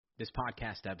This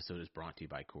podcast episode is brought to you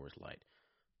by Coors Light.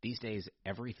 These days,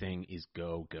 everything is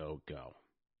go, go, go.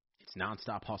 It's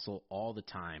nonstop hustle all the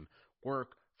time.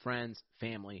 Work, friends,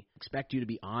 family expect you to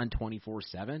be on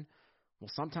 24/7. Well,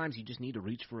 sometimes you just need to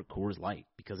reach for a Coors Light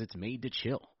because it's made to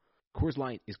chill. Coors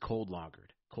Light is cold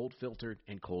lagered, cold filtered,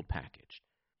 and cold packaged.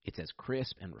 It's as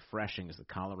crisp and refreshing as the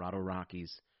Colorado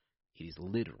Rockies. It is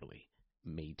literally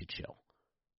made to chill.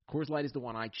 Coors Light is the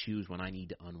one I choose when I need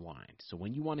to unwind. So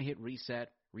when you want to hit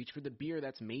reset, reach for the beer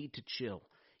that's made to chill.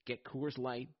 Get Coors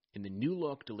Light in the new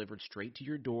look delivered straight to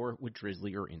your door with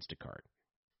Drizzly or Instacart.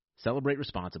 Celebrate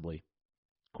responsibly.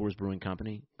 Coors Brewing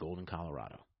Company, Golden,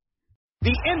 Colorado.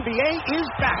 The NBA is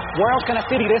back. Where else can a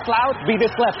city this loud be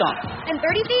this slept on? And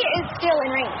 30 feet is still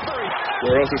in range.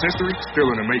 Where else is history still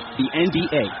in the making? The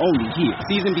NBA, only here.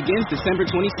 Season begins December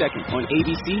 22nd on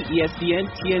ABC, ESPN,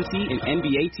 TNT, and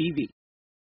NBA TV.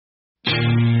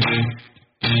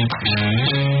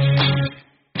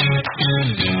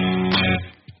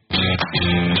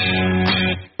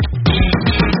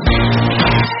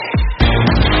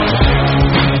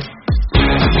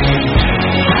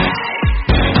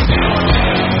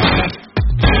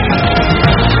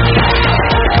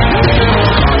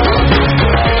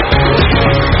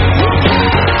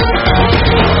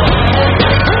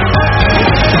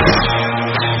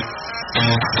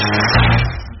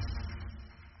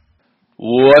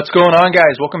 What's going on,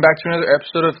 guys? Welcome back to another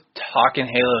episode of Talkin'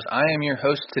 Halos. I am your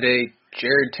host today,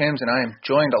 Jared Timms, and I am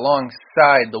joined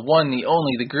alongside the one, the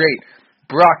only, the great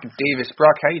Brock Davis.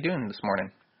 Brock, how you doing this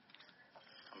morning?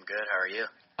 I'm good. How are you?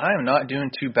 I am not doing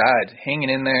too bad. Hanging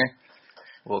in there.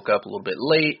 Woke up a little bit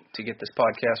late to get this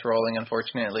podcast rolling,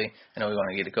 unfortunately. I know we want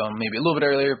to get it going maybe a little bit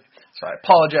earlier, so I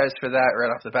apologize for that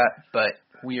right off the bat, but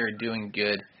we are doing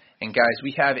good. And, guys,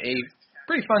 we have a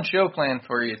pretty fun show planned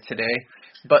for you today.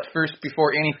 But first,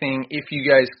 before anything, if you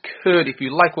guys could, if you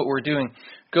like what we're doing,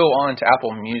 go on to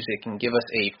Apple Music and give us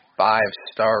a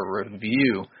 5-star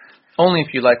review. Only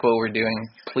if you like what we're doing.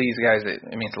 Please, guys,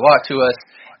 it means a lot to us.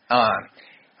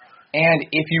 And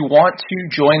if you want to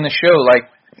join the show, like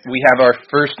we have our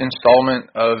first installment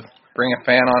of Bring a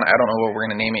Fan On. I don't know what we're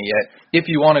going to name it yet. If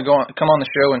you want to come on the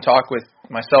show and talk with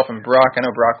myself and Brock, I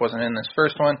know Brock wasn't in this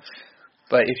first one,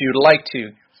 but if you'd like to,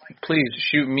 please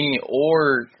shoot me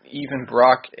or even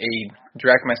Brock a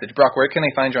direct message. Brock, where can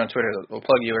they find you on Twitter? We'll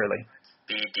plug you early.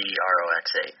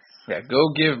 BDROX8. Yeah, go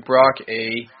give Brock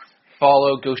a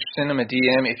follow. Go send him a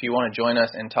DM if you want to join us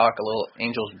and talk a little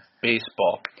Angels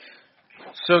baseball.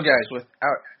 So, guys,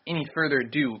 without any further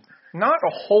ado, not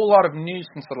a whole lot of news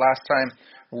since the last time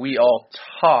we all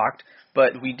talked,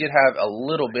 but we did have a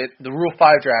little bit. The Rule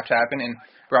 5 draft happened, and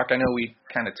Brock, I know we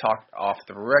kind of talked off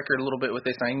the record a little bit with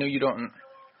this. I know you don't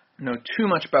know too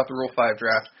much about the Rule 5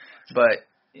 draft, but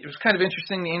it was kind of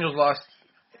interesting. The Angels lost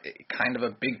kind of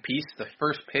a big piece, the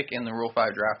first pick in the Rule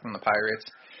 5 draft from the Pirates.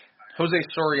 Jose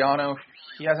Soriano,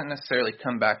 he hasn't necessarily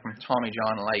come back from Tommy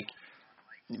John like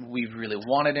we've really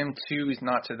wanted him to. He's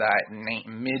not to that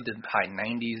mid to high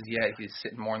 90s yet. He's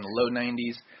sitting more in the low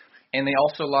 90s. And they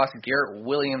also lost Garrett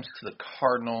Williams to the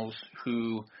Cardinals,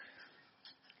 who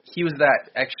he was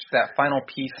that final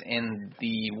piece in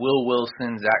the Will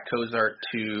Wilson, Zach Cozart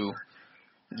to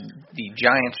the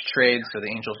Giants trade, so the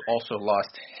Angels also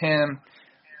lost him.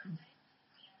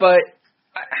 But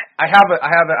I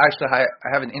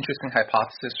have an interesting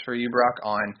hypothesis for you, Brock,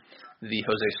 on the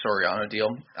Jose Soriano deal.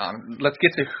 Let's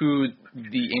get to who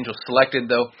the Angels selected,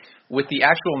 though. With the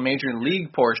actual major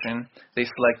league portion, they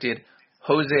selected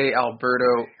Jose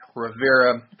Alberto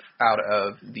Rivera out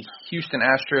of the Houston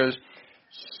Astros.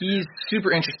 He's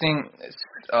super interesting.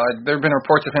 There have been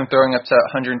reports of him throwing up to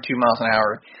 102 miles an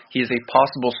hour. He is a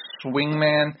possible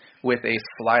swingman with a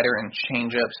slider and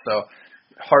changeup, so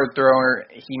hard thrower.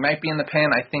 He might be in the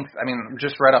pen. I mean,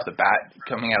 just right off the bat,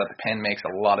 coming out of the pen makes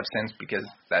a lot of sense because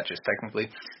that just technically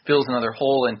fills another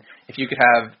hole. And if you could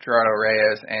have Gerardo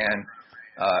Reyes and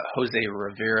Jose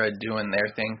Rivera doing their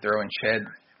thing, throwing shed,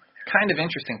 kind of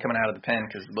interesting coming out of the pen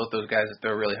because both those guys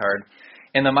throw really hard.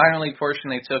 In the minor league portion,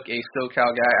 they took a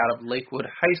SoCal guy out of Lakewood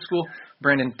High School,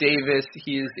 Brendan Davis.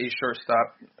 He is a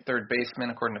shortstop, third baseman,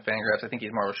 according to Fangraphs. I think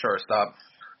he's more of a shortstop.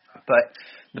 But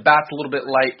the bat's a little bit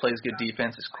light, plays good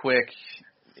defense, is quick.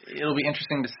 It'll be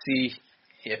interesting to see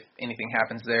if anything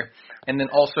happens there. And then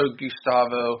also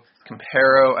Gustavo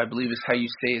Campero, I believe is how you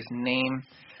say his name.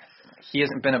 He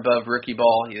hasn't been above rookie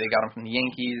ball. They got him from the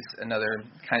Yankees, another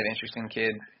kind of interesting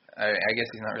kid. I guess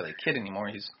he's not really a kid anymore.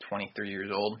 He's 23 years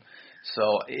old. So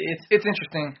it's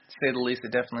interesting, to say the least.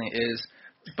 It definitely is.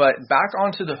 But back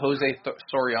onto the Jose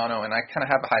Soriano, and I kind of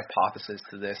have a hypothesis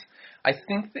to this. I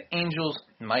think the Angels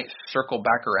might circle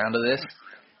back around to this,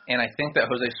 and I think that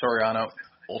Jose Soriano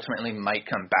ultimately might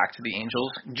come back to the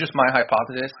Angels, just my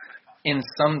hypothesis, in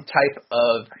some type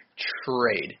of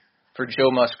trade for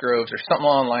Joe Musgroves or something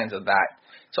along the lines of that.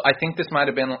 So I think this might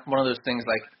have been one of those things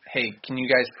like, hey, can you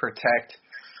guys protect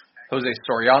Jose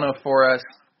Soriano for us?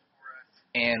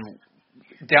 And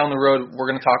down the road, we're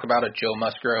going to talk about a Joe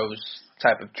Musgroves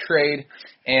type of trade,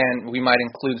 and we might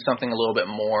include something a little bit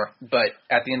more. But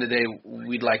at the end of the day,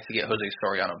 we'd like to get Jose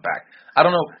Soriano back. I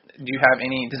don't know.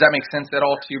 Does that make sense at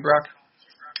all to you, Brock?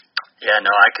 Yeah,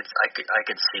 no, I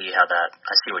could see how that.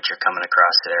 I see what you're coming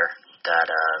across there. That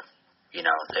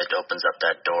it opens up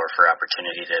that door for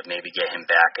opportunity to maybe get him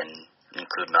back and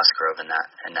include Musgrove in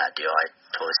that deal. I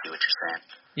totally see what you're saying.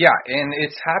 Yeah, and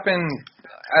it's happened.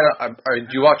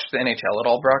 Do you watch the NHL at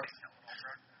all, Brock?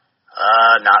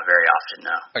 Not very often,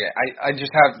 no. Okay, I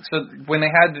just have. So when they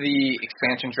had the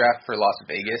expansion draft for Las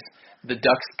Vegas, the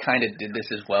Ducks kind of did this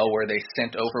as well, where they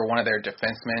sent over one of their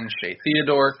defensemen, Shea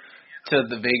Theodore, to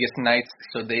the Vegas Knights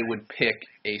so they would pick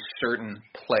a certain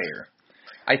player.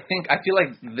 I feel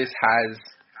like this has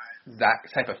that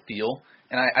type of feel,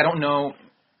 and I don't know.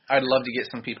 I'd love to get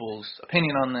some people's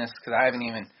opinion on this because I haven't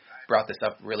even brought this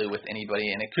up really with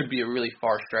anybody, and it could be a really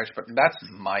far stretch, but that's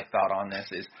my thought on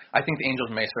this. Is I think the Angels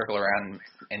may circle around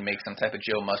and make some type of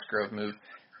Joe Musgrove move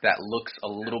that looks a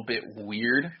little bit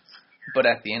weird, but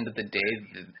at the end of the day,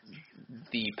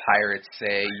 the Pirates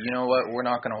say, you know what, we're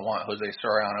not going to want Jose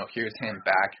Soriano. Here's him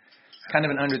back. Kind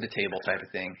of an under the table type of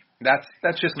thing. That's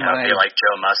just my. It'll be like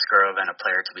Joe Musgrove and a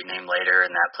player to be named later,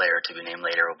 and that player to be named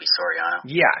later will be Soriano.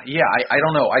 Yeah. I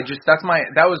don't know.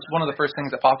 That was one of the first things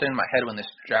that popped in my head when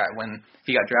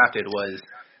he got drafted was,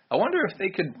 I wonder if they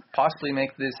could possibly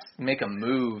make a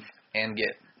move and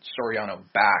get Soriano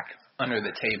back under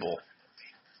the table.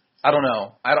 I don't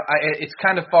know. It's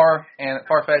kind of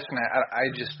far-fetched, and I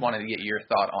just wanted to get your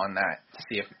thought on that to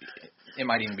see if it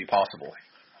might even be possible.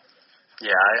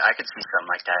 Yeah, I could see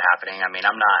something like that happening. I mean,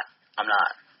 I'm not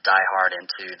die hard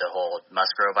into the whole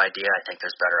Musgrove idea. I think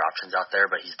there's better options out there,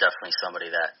 but he's definitely somebody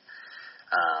that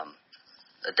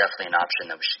definitely an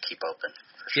option that we should keep open.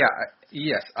 For sure.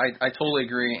 Yeah, yes, I totally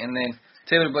agree. And then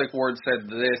Taylor Blake Ward said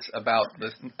this about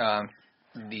this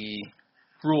the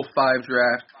Rule 5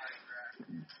 draft.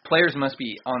 Players must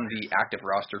be on the active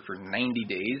roster for 90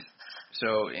 days.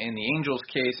 So in the Angels'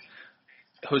 case,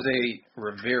 Jose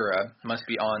Rivera must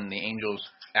be on the Angels'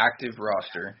 active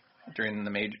roster during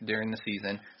the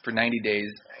season for 90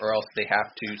 days, or else they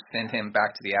have to send him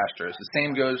back to the Astros. The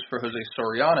same goes for Jose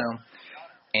Soriano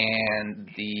and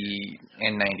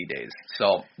 90 days.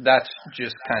 So that's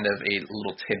just kind of a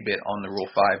little tidbit on the Rule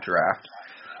 5 draft.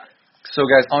 So,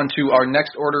 guys, on to our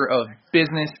next order of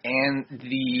business, and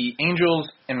the Angels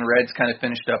and Reds kind of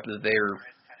finished up their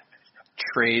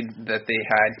trade that they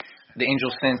had. The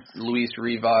Angels sent Luis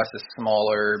Rivas, a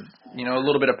smaller, a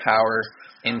little bit of power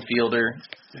infielder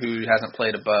who hasn't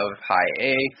played above high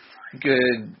A.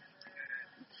 Good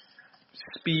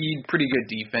speed, pretty good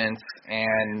defense,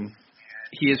 and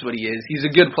he is what he is. He's a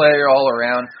good player all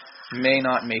around. May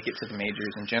not make it to the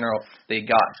majors in general. They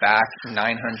got back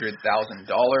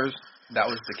 $900,000. That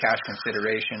was the cash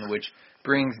consideration, which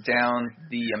brings down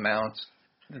the amount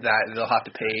that they'll have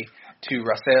to pay to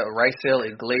Raisel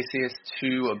Iglesias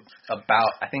to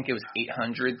about, I think it was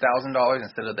 $800,000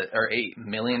 or $8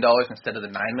 million instead of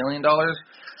the $9 million.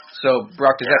 So,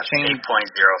 Brock, does that change?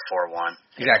 8.041.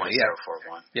 Exactly,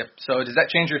 8.041. Yep. So, does that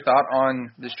change your thought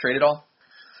on this trade at all?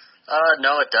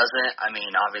 No, it doesn't. I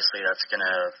mean, obviously that's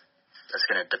gonna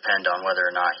depend on whether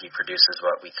or not he produces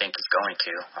what we think he's going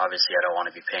to. Obviously, I don't want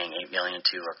to be paying $8 million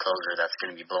to a closer that's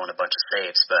going to be blowing a bunch of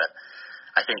saves, but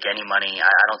I think any money.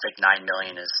 I don't think $9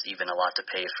 million is even a lot to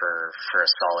pay for a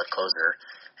solid closer.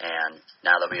 And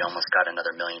now that we almost got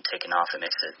another $1 million taken off, it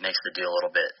makes the deal a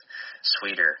little bit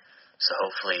sweeter. So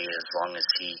hopefully, as long as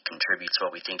he contributes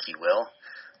what we think he will,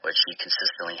 which he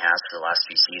consistently has for the last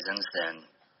few seasons, then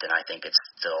I think it's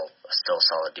still a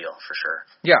solid deal for sure.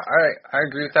 Yeah, I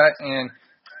agree with that. And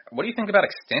what do you think about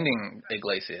extending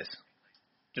Iglesias?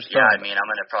 I mean, I'm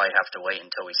going to probably have to wait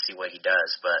until we see what he does.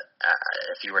 But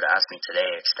if you were to ask me today,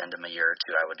 extend him a year or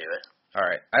two, I would do it. All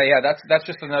right. Yeah, that's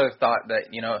just another thought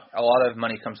that, a lot of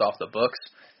money comes off the books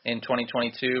in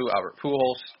 2022. Albert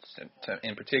Pujols,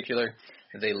 in particular,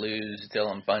 they lose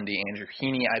Dylan Bundy, Andrew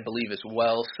Heaney, I believe, as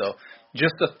well. So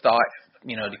just a thought,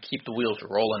 to keep the wheels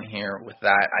rolling here with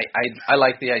that. I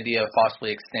like the idea of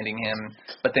possibly extending him.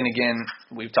 But then again,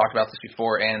 we've talked about this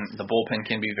before, and the bullpen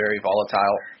can be very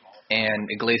volatile. And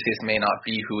Iglesias may not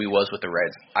be who he was with the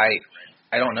Reds. I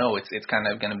don't know. It's kind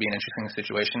of going to be an interesting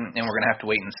situation, and we're going to have to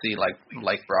wait and see,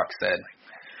 like Brock said.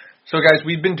 So, guys,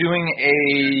 we've been doing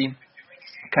a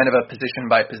kind of a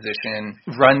position-by-position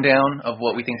rundown of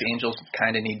what we think the Angels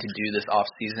kind of need to do this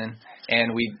offseason.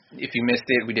 And if you missed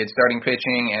it, we did starting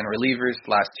pitching and relievers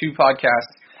the last 2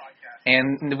 podcasts.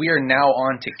 And we are now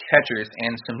on to catchers.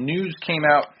 And some news came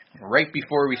out right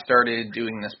before we started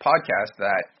doing this podcast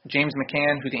that James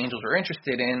McCann, who the Angels were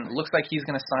interested in, looks like he's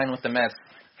going to sign with the Mets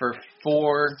for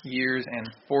 4 years and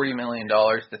 $40 million.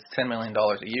 That's $10 million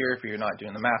a year if you're not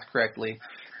doing the math correctly.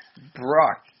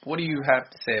 Brock, what do you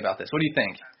have to say about this? What do you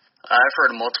think? I've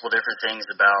heard multiple different things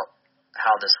about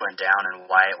how this went down and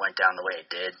why it went down the way it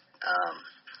did.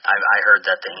 I heard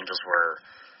that the Angels were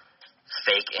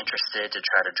fake interested to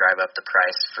try to drive up the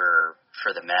price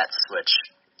for the Mets, which,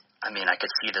 I mean, I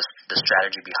could see the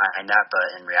strategy behind that,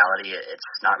 but in reality, it's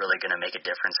not really going to make a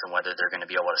difference in whether they're going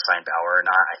to be able to sign Bauer or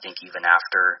not. I think even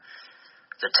after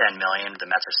the $10 million, the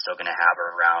Mets are still going to have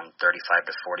around $35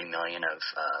 to $40 million of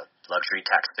luxury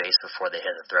tax space before they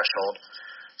hit the threshold.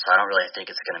 So I don't really think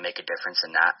it's going to make a difference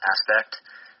in that aspect.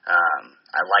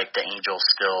 I like the Angels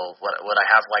still. What I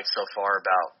have liked so far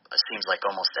about it seems like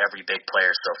almost every big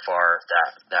player so far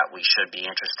that we should be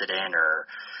interested in or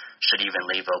should even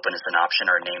leave open as an option.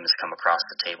 Our name has come across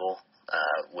the table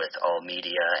with all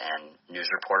media and news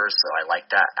reporters, so I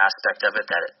like that aspect of it,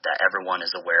 that everyone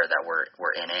is aware that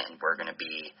we're in it and we're going to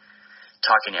be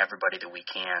talking to everybody that we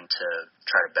can to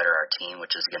try to better our team,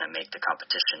 which is going to make the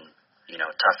competition,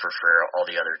 tougher for all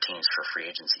the other teams for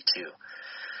free agency too.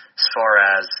 As far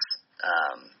as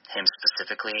him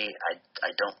specifically,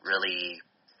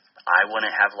 I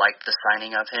wouldn't have liked the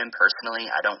signing of him personally.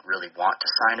 I don't really want to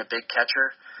sign a big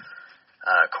catcher.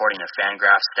 According to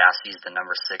Fangraphs, Stassi is the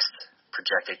number 6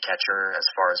 projected catcher as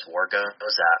far as WAR goes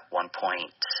at 2.4,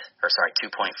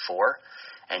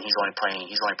 and he's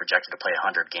only projected to play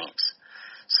 100 games.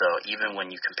 So even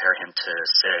when you compare him to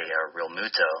say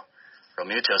Realmuto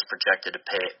is projected to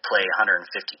play 152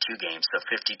 games, so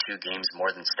 52 games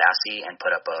more than Stassi and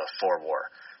put up a 4 WAR,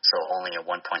 so only a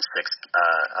 1.6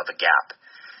 of a gap.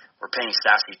 We're paying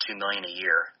Stassi $2 million a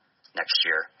year next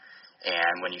year,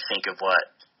 and when you think of what,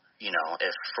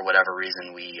 if for whatever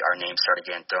reason our names started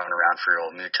getting thrown around for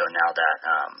Realmuto now that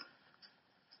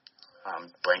I'm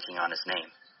blanking on his name,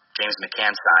 James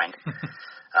McCann signed,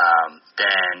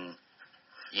 then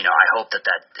I hope that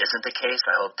isn't the case.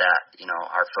 I hope that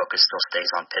our focus still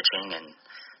stays on pitching and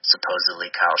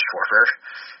supposedly Kyle Schwarber,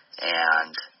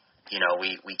 and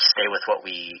we stay with what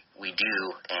we do.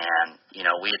 And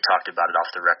we had talked about it off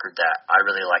the record that I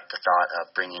really like the thought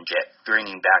of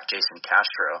bringing back Jason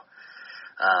Castro.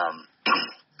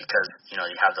 Because, you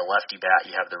have the lefty bat,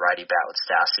 you have the righty bat with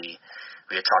Stassi.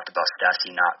 We had talked about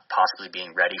Stassi not possibly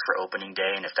being ready for opening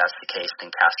day, and if that's the case, then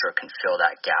Castro can fill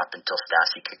that gap until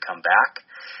Stassi could come back.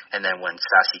 And then when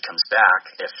Stassi comes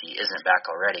back, if he isn't back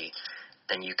already,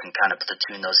 then you can kind of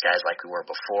platoon those guys like we were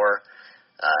before.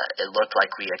 It looked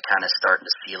like we had kind of started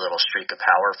to see a little streak of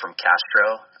power from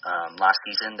Castro last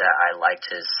season that I liked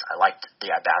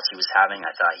the at-bats he was having.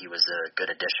 I thought he was a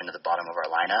good addition to the bottom of our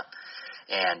lineup.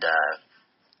 And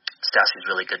Stassi's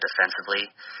really good defensively,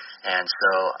 and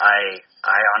so I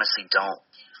honestly don't,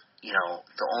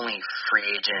 the only free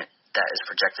agent that is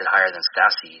projected higher than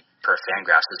Stassi per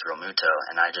Fangraphs is Realmuto,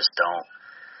 and I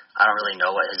don't really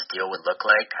know what his deal would look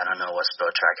like. I don't know what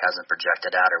Spotrac hasn't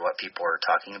projected at or what people are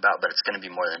talking about, but it's going to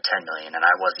be more than $10 million, and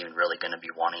I wasn't even really going to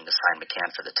be wanting to sign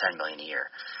McCann for the $10 million a year.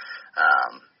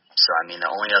 So I mean, the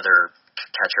only other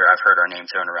catcher I've heard our name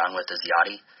thrown around with is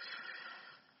Yadi.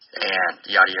 And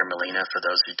Yadier Molina, for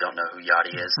those who don't know who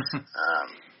Yadi is,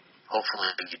 hopefully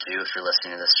you do if you're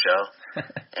listening to this show.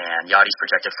 And Yadi's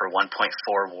projected for 1.4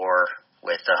 WAR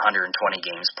with 120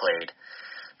 games played.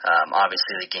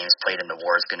 Obviously, the games played in the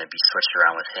WAR is going to be switched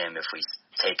around with him if we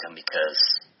take him because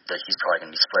he's probably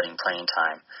going to be splitting playing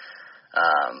time.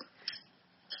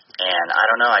 And I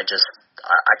don't know, I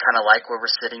kind of like where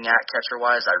we're sitting at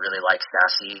catcher-wise. I really like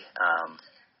Stassi.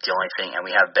 The only thing, and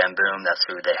we have Ben Boom. That's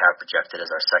who they have projected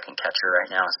as our second catcher right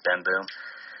now. Is Ben Boom.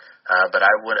 But I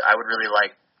would really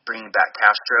like bringing back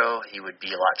Castro. He would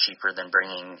be a lot cheaper than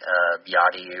bringing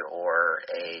Yadi or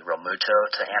a Realmuto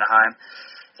to Anaheim,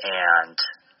 and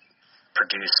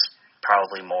produce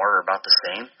probably more or about the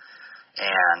same,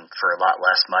 and for a lot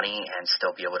less money, and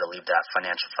still be able to leave that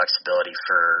financial flexibility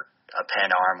for a pen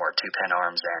arm or 2 pen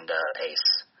arms and ace.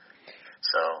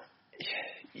 So.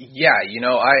 Yeah,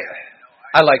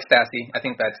 I like Stassi. I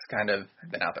think that's kind of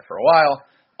been out there for a while.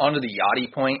 On to the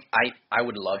Yadi point, I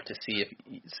would love to see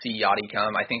Yadi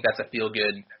come. I think that's a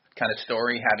feel-good kind of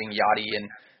story, having Yadi and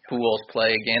Pujols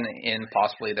play again in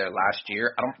possibly their last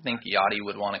year. I don't think Yadi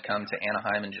would want to come to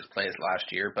Anaheim and just play his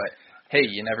last year, but hey,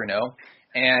 you never know.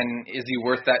 And is he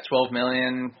worth that $12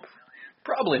 million?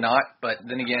 Probably not, but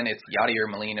then again, it's Yadi or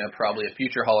Molina, probably a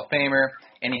future Hall of Famer,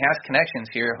 and he has connections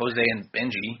here, Jose and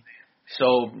Benji.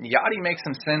 So Yadi makes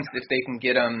some sense if they can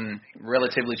get him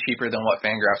relatively cheaper than what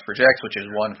Fangraphs projects, which is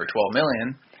one for $12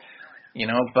 million.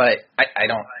 But I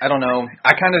don't know.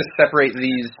 I kind of separate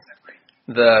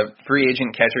the free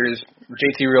agent catchers.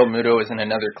 JT Realmuto is in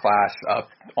another class up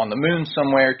on the moon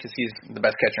somewhere because he's the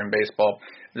best catcher in baseball.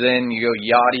 Then you go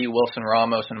Yadi, Wilson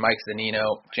Ramos, and Mike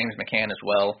Zunino, James McCann as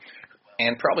well.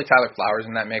 And probably Tyler Flowers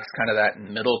in that mix, kind of that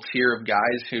middle tier of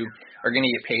guys who are going to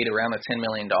get paid around the $10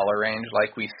 million range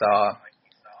like we saw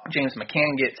James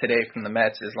McCann get today from the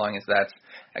Mets, as long as that's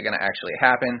going to actually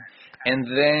happen. And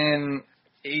then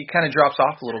it kind of drops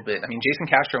off a little bit. I mean, Jason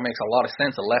Castro makes a lot of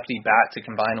sense, a lefty bat to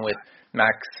combine with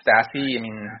Max Stassi. I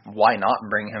mean, why not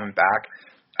bring him back?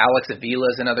 Alex Avila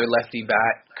is another lefty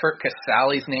bat. Kurt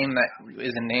Casale's name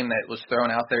is a name that was thrown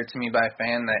out there to me by a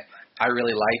fan that I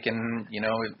really like, and,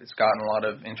 it's gotten a lot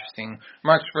of interesting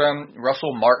remarks from.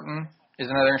 Russell Martin is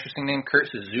another interesting name. Kurt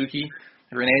Suzuki.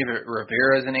 Rene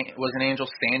Rivera was an Angel.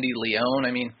 Sandy Leone.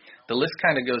 I mean, the list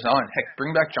kind of goes on. Heck,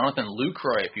 bring back Jonathan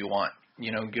Lucroy if you want.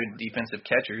 Good defensive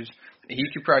catchers. He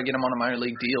could probably get him on a minor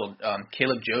league deal.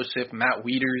 Caleb Joseph, Matt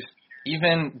Wieters,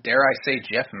 even, dare I say,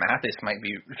 Jeff Mathis might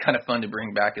be kind of fun to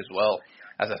bring back as well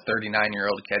as a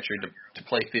 39-year-old catcher to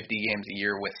play 50 games a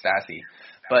year with Stassi.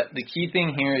 But the key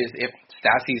thing here is if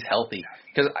Stassi's healthy.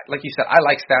 Because, like you said, I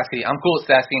like Stassi. I'm cool with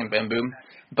Stassi and Bim Boom.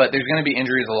 But there's going to be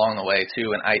injuries along the way,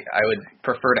 too. And I would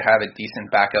prefer to have a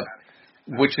decent backup,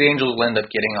 which the Angels will end up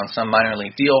getting on some minor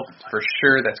league deal. For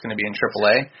sure, that's going to be in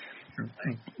AAA.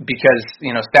 Because,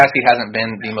 Stassi hasn't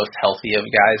been the most healthy of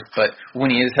guys. But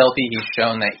when he is healthy, he's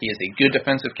shown that he is a good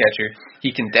defensive catcher.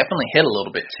 He can definitely hit a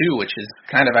little bit, too, which is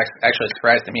kind of actually a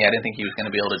surprise to me. I didn't think he was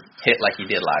going to be able to hit like he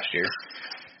did last year.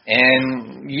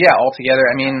 And, yeah, altogether,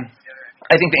 I mean,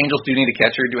 I think the Angels do need a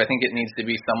catcher. Do I think it needs to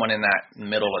be someone in that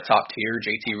middle of top tier,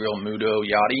 JT Realmuto,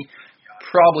 Yadi?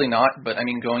 Probably not, but, I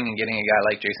mean, going and getting a guy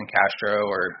like Jason Castro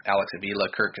or Alex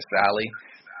Avila, Kurt Casale,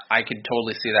 I could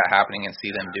totally see that happening and see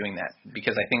them doing that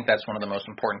because I think that's one of the most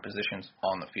important positions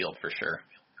on the field for sure.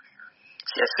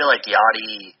 See, I feel like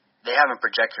Yadi, they have him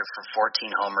projected for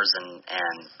 14 homers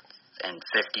and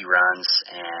 50 runs,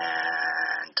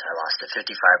 and I lost to 55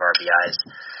 RBIs.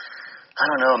 I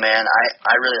don't know, man.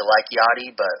 I really like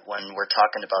Yadi, but when we're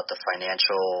talking about the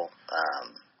financial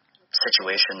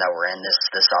situation that we're in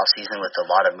this offseason with a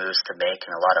lot of moves to make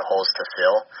and a lot of holes to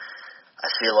fill, I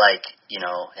feel like,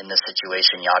 in this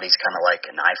situation, Yadi's kind of like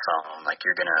an iPhone. Like,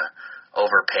 you're going to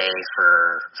overpay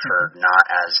for not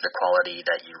as the quality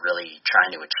that you're really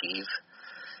trying to achieve.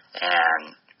 And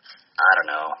I don't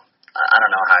know. I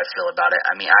don't know how I feel about it.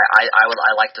 I mean,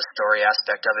 I like the story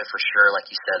aspect of it for sure. Like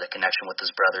you said, the connection with his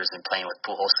brothers and playing with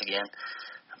Pujols again.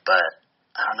 But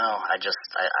I don't know.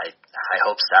 I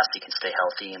hope Stassi can stay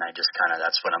healthy, and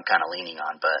that's what I'm kind of leaning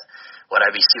on. But would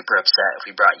I be super upset if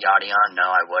we brought Yadi on? No,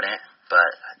 I wouldn't.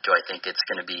 But do I think it's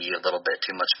going to be a little bit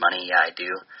too much money? Yeah, I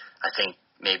do. I think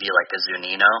maybe like a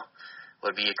Zunino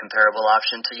would be a comparable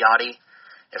option to Yadi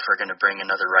if we're going to bring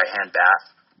another right-hand bat.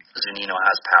 Zunino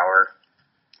has power,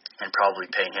 and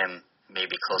probably pay him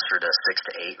maybe closer to 6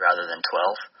 to 8 rather than 12.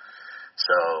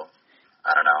 So,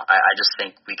 I don't know. I just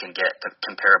think we can get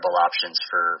comparable options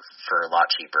for a lot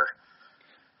cheaper.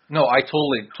 No, I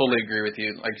totally agree with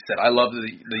you. Like you said, I love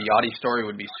the Yadi story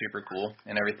would be super cool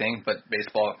and everything, but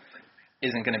baseball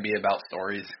isn't going to be about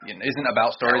stories. Isn't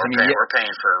about stories. Yeah, we're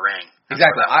paying for a ring.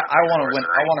 Exactly. I want to win.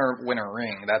 I want to win a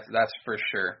ring. That's for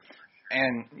sure.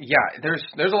 And, yeah, there's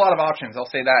a lot of options. I'll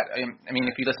say that. I mean,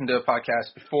 if you listen to a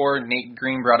podcast before, Nate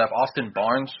Green brought up Austin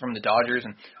Barnes from the Dodgers,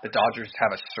 and the Dodgers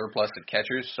have a surplus of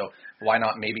catchers, so why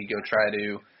not maybe go try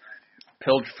to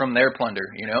pillage from their plunder,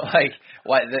 Like,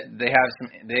 why they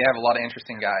have a lot of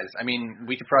interesting guys. I mean,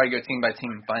 we could probably go team by team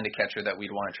and find a catcher that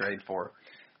we'd want to trade for,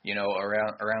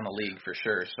 around the league for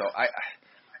sure. So,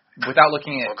 without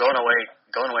looking at... Well, going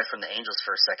away from the Angels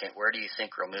for a second, where do you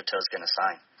think Realmuto is going to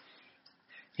sign?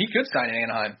 He could sign in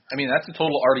Anaheim. I mean, that's a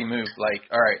total arty move. Like,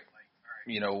 all right,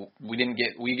 we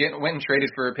went and traded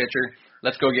for a pitcher.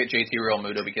 Let's go get JT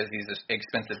Realmuto because he's an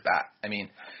expensive bat. I mean,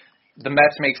 the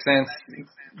Mets make sense.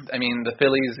 I mean, the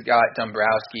Phillies got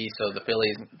Dombrowski, so the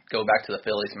Phillies go back to the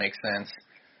Phillies makes sense.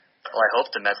 Well, I hope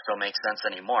the Mets don't make sense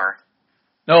anymore.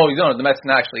 No, the Mets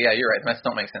actually. Yeah, you're right. The Mets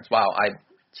don't make sense. Wow,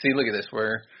 look at this.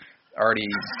 We're already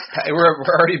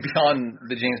beyond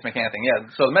the James McCann thing. Yeah,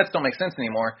 so the Mets don't make sense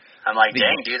anymore. I'm like,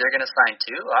 dang, dude, they're going to sign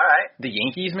too? All right. The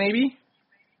Yankees, maybe?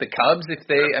 The Cubs, if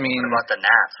they, I mean... What about the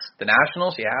Nats? The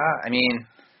Nationals, yeah. I mean,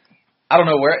 I don't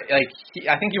know where,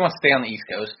 I think he wants to stay on the East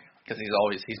Coast because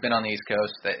he's been on the East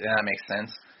Coast. That makes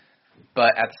sense.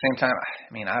 But at the same time,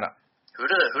 I mean, I Who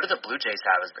do the Blue Jays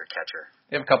have as their catcher?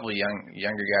 They have a couple of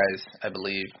younger guys, I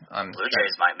believe. Blue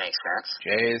Jays might make sense.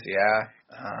 Jays, yeah.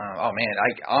 Oh man,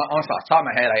 honestly, off the top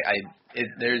of my head,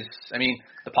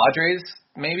 the Padres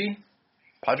maybe.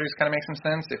 Padres kind of make some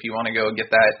sense if you want to go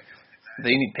get that.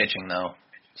 They need pitching though,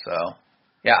 so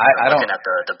yeah. I don't. Looking at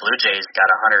the Blue Jays got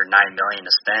 $109 million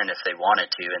to spend if they wanted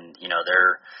to, and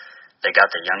they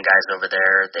got the young guys over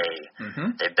there.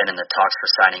 They've been in the talks for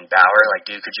signing Bauer. Like,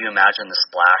 dude, could you imagine the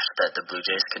splash that the Blue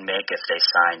Jays could make if they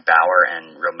signed Bauer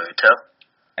and Realmuto?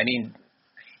 I mean,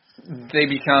 they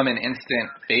become an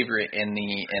instant favorite in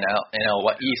the NL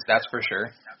East. That's for sure.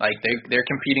 Like they're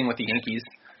competing with the Yankees,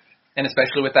 and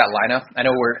especially with that lineup. I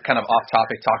know we're kind of off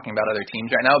topic talking about other teams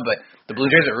right now, but the Blue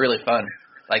Jays are really fun.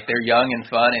 Like they're young and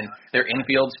fun, and their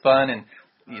infield's fun, and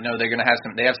they're gonna have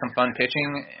some. They have some fun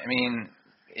pitching. I mean.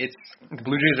 The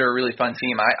Blue Jays are a really fun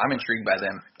team. I'm intrigued by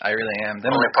them. I really am. The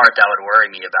only part that would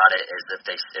worry me about it is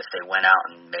if they went out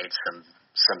and made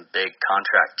some big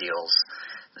contract deals,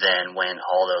 then when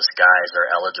all those guys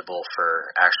are eligible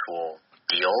for actual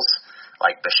deals,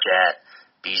 like Bichette,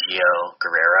 Biggio,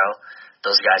 Guerrero,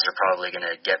 those guys are probably going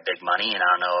to get big money, and I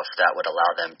don't know if that would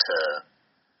allow them to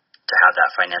have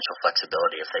that financial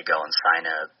flexibility if they go and sign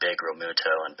a big Realmuto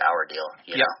and Bauer deal.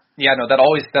 You know? Yeah, no, that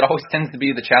always tends to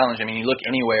be the challenge. I mean, you look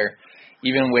anywhere,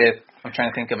 even with, I'm trying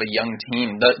to think of a young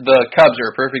team. The Cubs are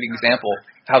a perfect example.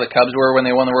 How the Cubs were when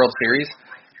they won the World Series.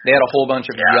 They had a whole bunch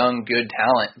of young, good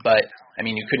talent, but I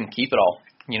mean, you couldn't keep it all.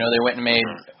 They went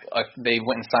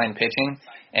and signed pitching,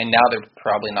 and now they're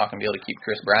probably not going to be able to keep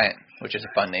Chris Bryant, which is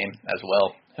a fun name as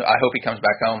well. I hope he comes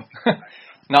back home.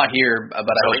 Not here, but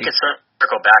I hope. We could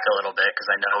circle back a little bit because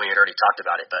I know we had already talked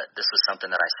about it, but this was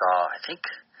something that I saw. I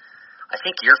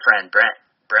think your friend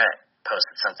Brett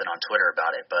posted something on Twitter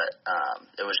about it, but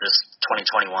it was just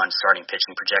 2021 starting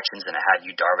pitching projections, and it had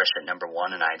Yu Darvish at number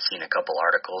 1, and I had seen a couple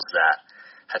articles that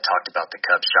had talked about the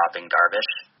Cubs shopping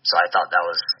Darvish. So I thought that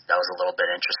was a little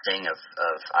bit interesting.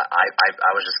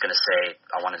 I was just going to say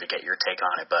I wanted to get your take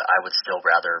on it, but I would still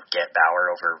rather get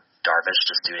Bauer over Darvish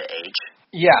just due to age.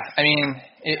 Yeah, I mean,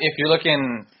 if you're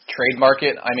looking trade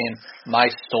market, I mean,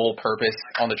 my sole purpose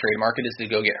on the trade market is to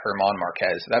go get German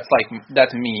Marquez.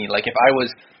 That's me. Like if I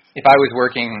was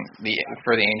working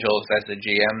for the Angels as the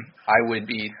GM, I would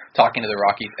be talking to the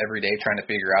Rockies every day trying to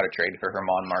figure out a trade for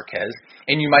German Marquez.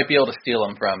 And you might be able to steal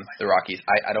him from the Rockies.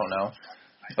 I don't know.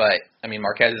 But I mean,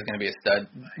 Marquez is going to be a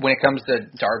stud. When it comes to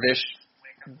Darvish,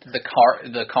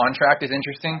 the contract is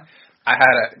interesting. I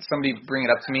had somebody bring it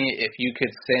up to me if you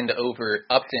could send over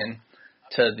Upton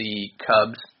to the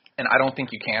Cubs, and I don't think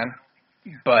you can,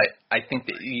 but I think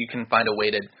that you can find a way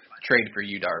to trade for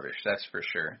Yu Darvish. That's for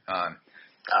sure. That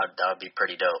would be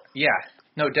pretty dope. Yeah,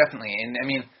 no, definitely. And I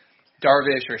mean,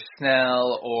 Darvish or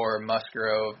Snell or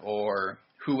Musgrove or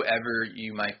whoever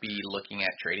you might be looking at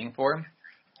trading for,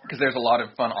 because there's a lot of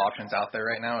fun options out there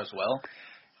right now as well.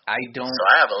 So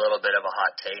I have a little bit of a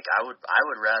hot take. I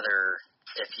would rather.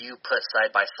 If you put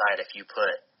side by side, if you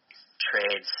put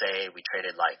say we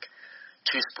traded like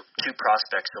two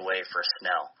prospects away for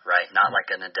Snell, right? Not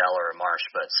like a Nadell or a Marsh,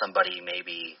 but somebody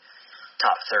maybe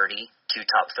two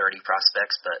top 30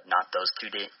 prospects, but not those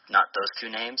two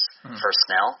names for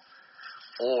Snell,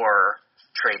 or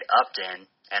trade Upton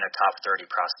and a top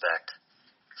 30 prospect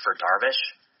for Darvish.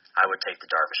 I would take the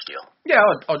Darvish deal. Yeah,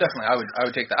 definitely. I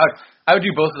would take that. I would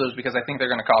do both of those because I think they're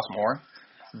going to cost more.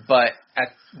 But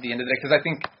at the end of the day, because I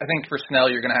think for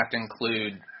Snell you're going to have to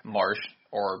include Marsh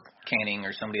or Canning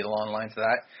or somebody along the lines of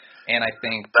that, and I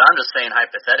think. But I'm just saying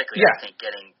hypothetically, yeah. I think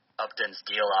getting Upton's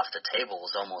deal off the table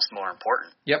is almost more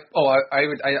important. Yep. Oh, I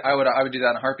would do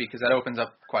that in a heartbeat because that opens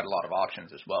up quite a lot of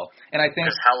options as well. And I think.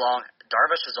 Because how long?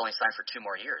 Darvish was only signed for 2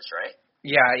 more years, right?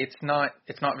 Yeah, it's not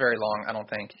very long. I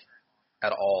don't think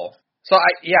at all. So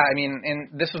I mean, and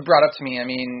this was brought up to me. I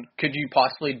mean, could you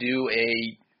possibly do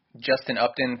a Justin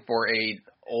Upton for a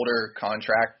older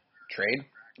contract trade?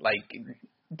 Like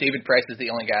David Price is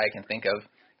the only guy I can think of.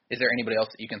 Is there anybody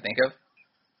else that you can think of?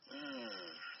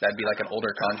 That'd be like an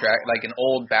older contract, like an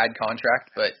old bad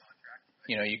contract, but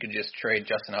you could just trade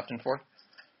Justin Upton for.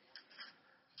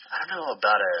 I don't know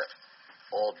about a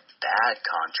old bad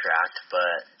contract,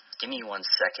 but give me 1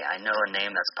 second. I know a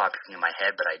name that's popping in my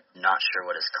head, but I'm not sure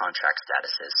what his contract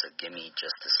status is. So give me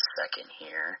just a second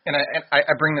here. And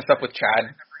I bring this up with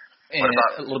Chad.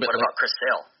 What about Chris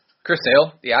Sale? Chris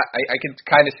Sale, yeah, I could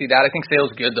kind of see that. I think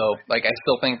Sale's good though. Like I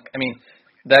still think,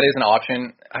 that is an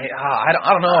option. I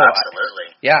don't know. Oh, absolutely.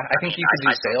 I think you could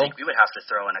do Sale. I think we would have to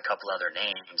throw in a couple other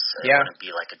names. It wouldn't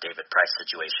be like a David Price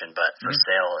situation, but for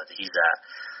Sale, he's at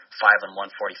 5 and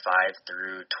 145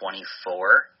 through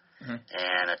 24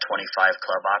 and a 25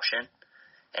 club option.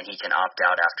 and he can opt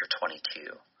out after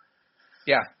 22.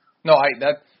 Yeah. No,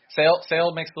 that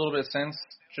Sale makes a little bit of sense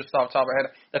just off the top of my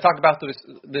head. I talked about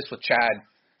this with Chad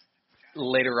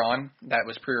later on. That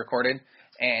was pre-recorded,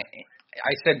 and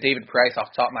I said David Price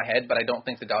off the top of my head, but I don't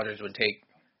think the Dodgers would take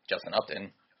Justin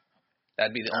Upton.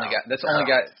 That'd be the only guy. That's the only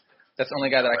guy. That's the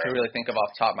only guy that I could really think of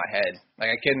off the top of my head.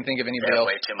 Like I couldn't think of anybody else.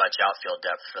 Way too much outfield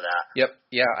depth for that. Yep.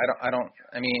 Yeah.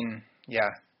 I mean, yeah.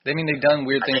 I mean, they've done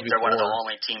weird things before. I think they're one of the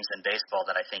only teams in baseball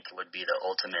that I think would be the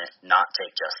ultimate not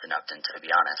take Justin Upton, to be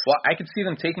honest. Well, I could see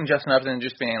them taking Justin Upton and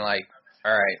just being like,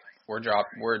 all right, we're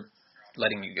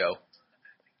letting you go.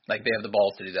 Like they have the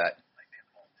balls to do that.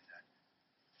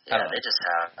 Yeah, they just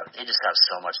have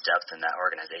so much depth in that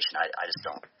organization.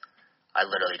 I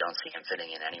literally don't see him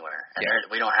fitting in anywhere. And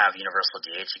we don't have universal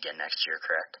DH again next year,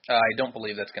 correct? I don't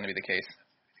believe that's going to be the case.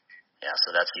 Yeah,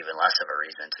 so that's even less of a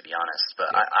reason, to be honest.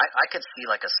 But yeah. I could see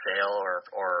like a Sale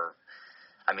or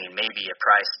I mean, maybe a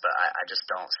Price, but I just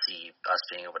don't see us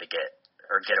being able to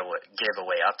give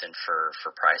away Upton for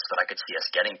Price. But I could see us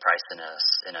getting Price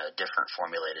in a different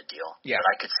formulated deal. Yeah. But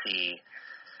I could see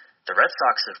the Red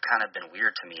Sox have kind of been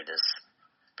weird to me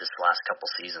this last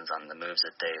couple seasons on the moves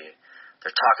that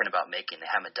they're talking about making. They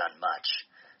haven't done much.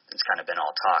 It's kind of been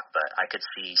all talk, but I could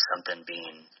see something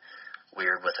being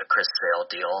weird with a Chris Sale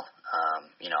deal.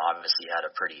 Obviously he had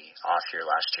a pretty off year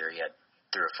last year. He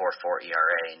threw a 4.4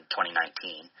 ERA in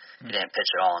 2019. He didn't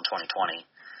pitch at all in 2020.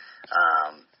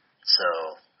 So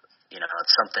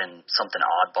it's something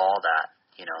oddball that,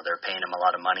 they're paying him a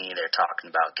lot of money. They're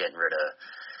talking about getting rid of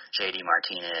JD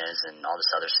Martinez and all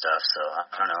this other stuff. So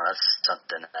I don't know. That's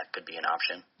something that could be an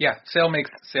option. Yeah, Sale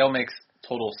makes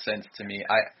total sense to me.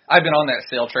 I've been on that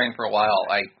Sale train for a while.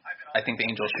 I think the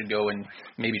Angels should go and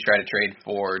maybe try to trade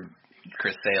for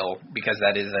Chris Sale because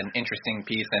that is an interesting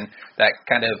piece and that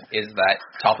kind of is that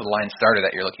top of the line starter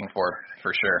that you're looking for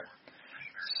sure.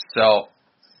 So,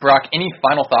 Brock, any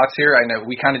final thoughts here? I know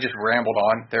we kind of just rambled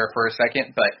on there for a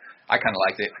second, but I kind of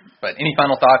liked it. But any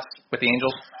final thoughts with the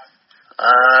Angels?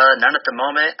 None at the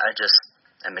moment. I just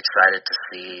am excited to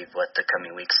see what the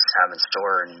coming weeks have in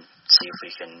store and see if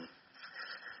we can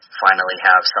finally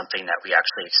have something that we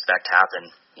actually expect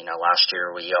happen. Last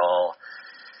year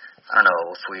I don't know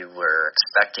if we were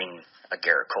expecting a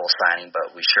Garrett Cole signing,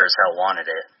 but we sure as hell wanted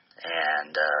it,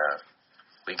 and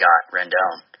we got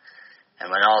Rendon. And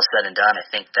when all is said and done, I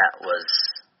think that was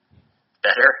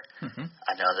better. Mm-hmm.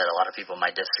 I know that a lot of people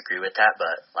might disagree with that,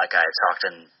 but like I talked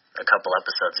in a couple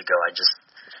episodes ago,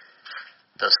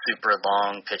 those super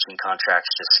long pitching contracts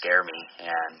just scare me,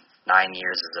 and 9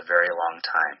 years is a very long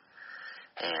time.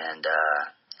 And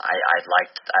I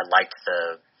liked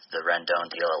the Rendon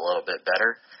deal a little bit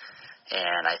better,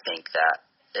 and I think that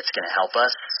it's going to help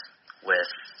us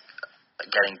with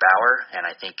getting Bauer, and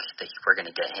I think that we're going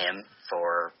to get him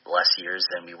for less years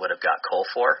than we would have got Cole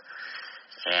for.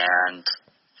 And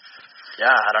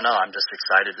yeah, I don't know. I'm just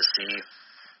excited to see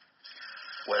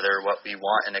whether what we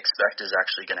want and expect is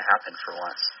actually going to happen for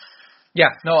once.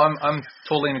 Yeah, no, I'm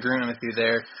totally in agreement with you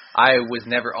there. I was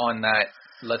never on that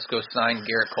let's go sign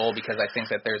Garrett Cole because I think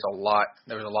that there was a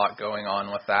lot going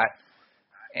on with that,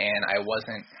 and I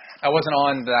wasn't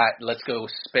on that let's go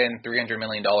spend $300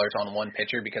 million on one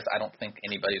pitcher because I don't think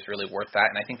anybody's really worth that,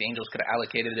 and I think the Angels could have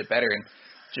allocated it better, and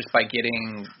just by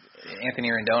getting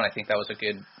Anthony Rendon, I think that was a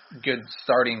good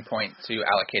starting point to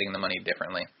allocating the money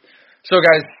differently. So,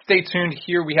 guys, stay tuned.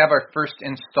 Here we have our first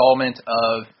installment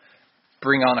of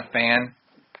Bring On a Fan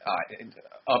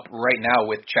up right now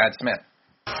with Chad Smith.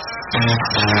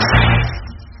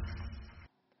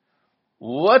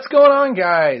 What's going on,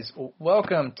 guys?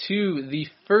 Welcome to the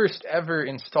first ever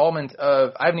installment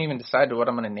of, I haven't even decided what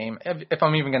I'm going to name, if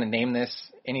I'm even going to name this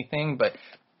anything, but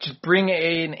just bring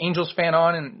an Angels fan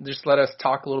on and just let us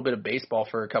talk a little bit of baseball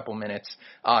for a couple minutes.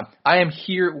 I am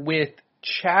here with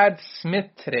Chad Smith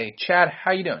today. Chad,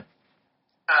 how you doing?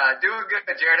 Doing good,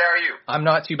 Jared. How are you? I'm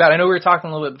not too bad. I know we were talking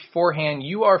a little bit beforehand.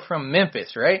 You are from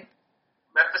Memphis, right?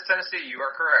 Memphis, Tennessee. You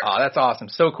are correct. Oh, that's awesome.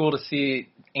 So cool to see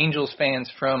Angels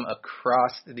fans from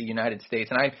across the United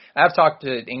States. And I've talked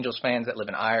to Angels fans that live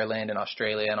in Ireland and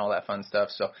Australia and all that fun stuff.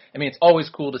 So, I mean, it's always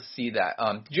cool to see that.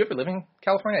 Did you ever live in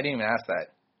California? I didn't even ask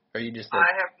that. Or you just? I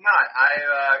have not.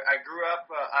 I grew up.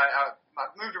 I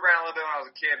moved around a little bit when I was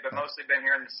a kid, but mostly been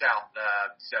here in the South.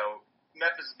 So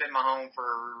Memphis has been my home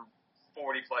for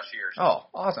 40 plus years. Oh,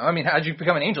 awesome! I mean, how did you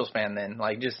become an Angels fan then?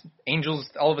 Like just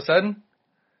Angels all of a sudden?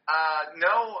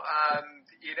 No.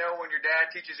 When your dad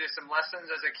teaches you some lessons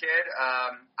as a kid,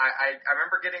 I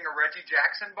remember getting a Reggie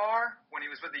Jackson bar when he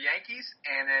was with the Yankees,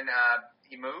 and then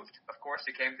he moved. Of course,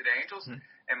 he came to the Angels,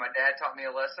 and my dad taught me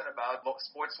a lesson about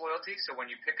sports loyalty. So when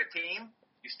you pick a team,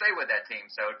 you stay with that team.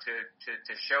 So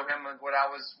to show him what I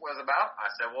was about,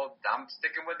 I said, well, I'm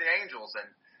sticking with the Angels. And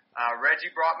Reggie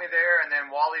brought me there, and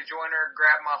then Wally Joyner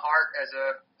grabbed my heart as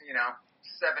a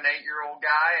 7-8-year-old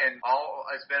guy, and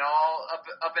it's been all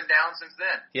up and down since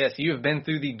then. Yes, you have been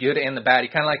through the good and the bad. You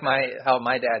kind of like how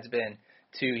my dad's been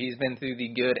too. He's been through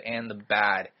the good and the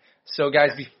bad. So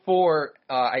guys, before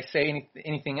I say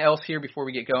anything else here, before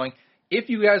we get going, if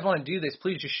you guys want to do this,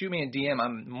 please just shoot me a DM.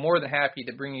 I'm more than happy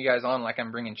to bring you guys on, like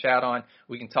I'm bringing Chad on.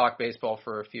 We can talk baseball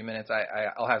for a few minutes.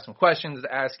 I'll have some questions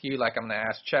to ask you, like I'm going to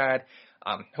ask Chad.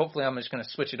 Hopefully I'm just going to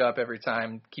switch it up every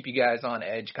time, keep you guys on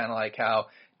edge, kind of like how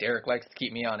Derek likes to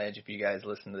keep me on edge if you guys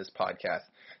listen to this podcast.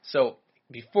 So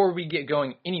before we get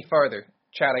going any farther,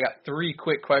 Chad, I got 3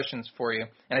 quick questions for you.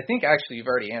 And I think actually you've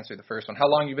already answered the first one. How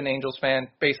long have you been an Angels fan?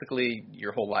 Basically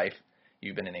your whole life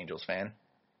you've been an Angels fan.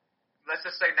 Let's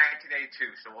just say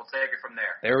 1982, so we'll take it from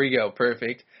there. There we go.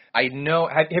 Perfect. I know.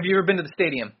 Have you ever been to the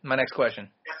stadium? My next question.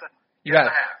 Yes,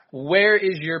 I have. Where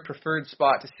is your preferred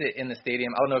spot to sit in the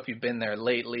stadium? I don't know if you've been there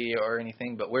lately or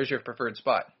anything, but where's your preferred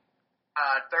spot?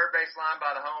 Third base line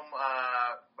by the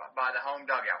home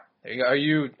dugout. There you go. Are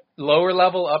you lower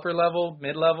level, upper level,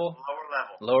 mid level? Lower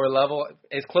level. Lower level,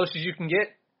 as close as you can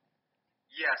get?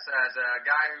 Yes, as a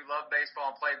guy who loved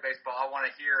baseball and played baseball, I want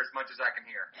to hear as much as I can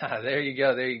hear. There you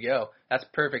go. There you go. That's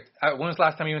perfect. When was the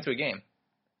last time you went to a game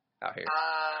out here?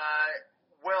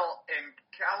 Well, in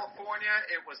California,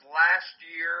 it was last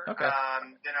year. Okay.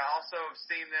 Then I also have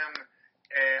seen them.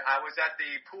 I was at the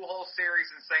Pool Hole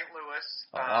Series in St. Louis.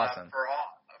 Awesome. For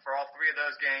all 3 of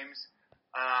those games.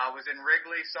 I was in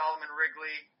Wrigley, Solomon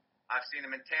Wrigley. I've seen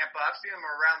them in Tampa. I've seen them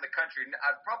around the country.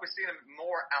 I've probably seen them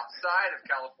more outside of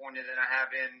California than I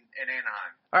have in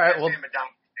Anaheim. All right. Well,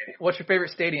 what's your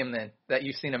favorite stadium then that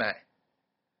you've seen them at?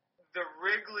 The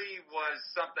Wrigley was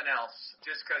something else,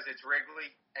 just because it's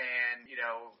Wrigley, and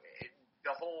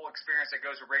the whole experience that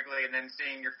goes with Wrigley, and then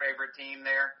seeing your favorite team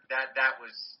there. That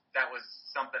was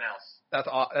something else. That's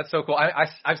so cool.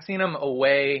 I've seen them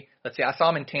away. Let's see, I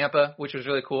saw them in Tampa, which was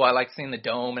really cool. I like seeing the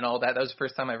dome and all that. That was the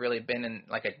first time I've really been in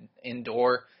like an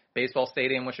indoor baseball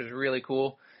stadium, which was really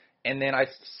cool. And then I've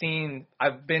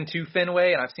been to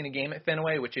Fenway, and I've seen a game at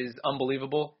Fenway, which is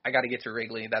unbelievable. I got to get to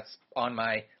Wrigley. That's on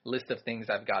my list of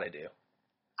things I've got to do.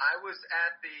 I was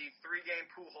at the 3-game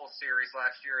Pool Hole Series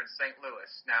last year in St. Louis.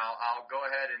 Now, I'll go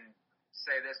ahead and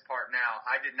say this part now.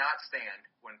 I did not stand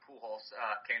when Pujols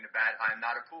came to bat. I'm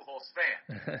not a Pujols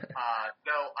fan.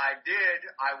 Though I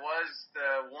was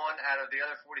the one out of the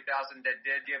other 40,000 that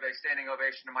did give a standing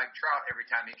ovation to Mike Trout every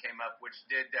time he came up, which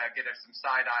did get us some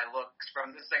side-eye looks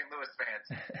from the St. Louis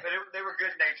fans. But they were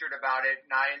good-natured about it,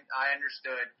 and I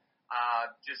understood.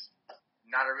 Just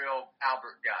not a real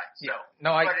Albert guy. So,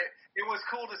 but it was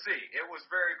cool to see. It was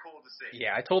very cool to see.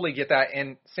 Yeah, I totally get that.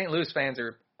 And St. Louis fans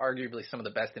are arguably some of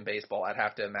the best in baseball, I'd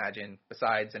have to imagine,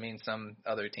 besides, some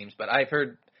other teams. But I've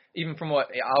heard, even from what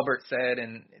Albert said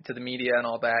and to the media and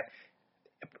all that,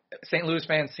 St. Louis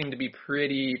fans seem to be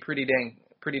pretty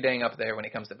dang up there when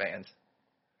it comes to fans.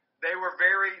 They were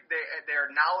they're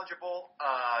knowledgeable.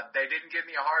 They didn't give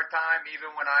me a hard time,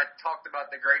 even when I talked about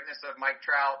the greatness of Mike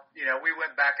Trout. We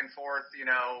went back and forth.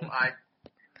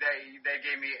 They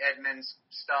gave me Edmonds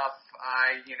stuff.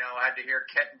 I had to hear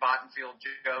Kenton Bottenfield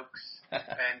jokes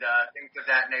and things of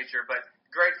that nature. But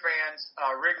great fans.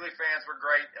 Wrigley fans were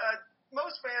great.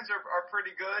 Most fans are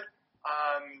pretty good.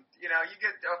 You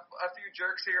get a few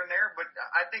jerks here and there, but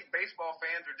I think baseball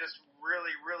fans are just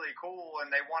really, really cool, and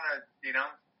they want to,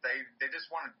 they just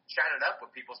want to chat it up with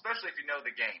people, especially if you know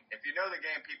the game. If you know the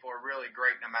game, people are really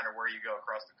great no matter where you go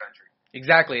across the country.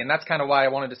 Exactly, and that's kind of why I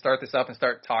wanted to start this up and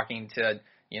start talking to,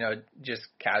 just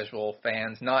casual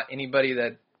fans, not anybody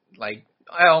that,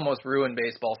 I almost ruin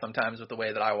baseball sometimes with the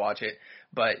way that I watch it,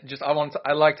 but just I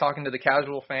like talking to the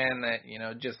casual fan that,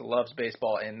 just loves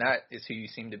baseball, and that is who you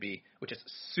seem to be, which is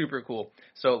super cool.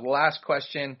 So last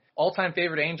question, all-time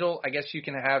favorite Angel, I guess you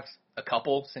can have a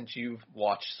couple since you've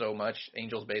watched so much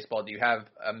Angels baseball. Do you have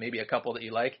maybe a couple that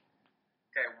you like?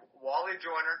 Okay, Wally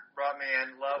Joyner brought me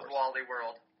in, loved Wally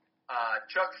World.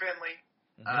 Chuck Finley,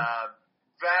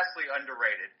 vastly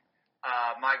underrated.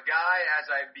 My guy, as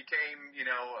I became,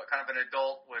 kind of an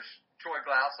adult, was Troy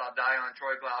Glaus. I'll die on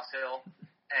Troy Glaus Hill,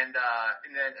 and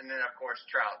then of course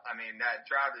Trout. That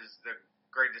Trout is the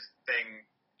greatest thing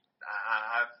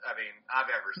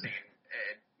I've ever seen.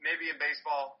 Maybe in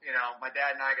baseball, my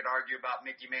dad and I could argue about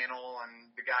Mickey Mantle and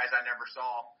the guys I never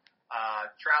saw.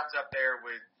 Trout's up there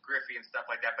with Griffey and stuff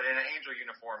like that, but in an Angel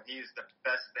uniform, he's the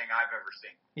best thing I've ever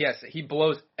seen. Yes, he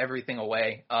blows everything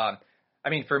away.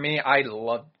 For me, I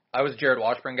was a Jared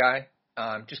Washburn guy,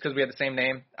 just because we had the same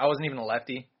name. I wasn't even a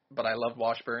lefty, but I loved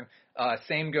Washburn.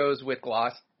 Same goes with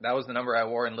Gloss. That was the number I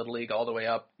wore in Little League all the way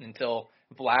up until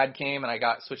Vlad came, and I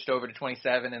got switched over to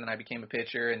 27, and then I became a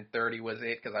pitcher, and 30 was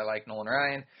it because I like Nolan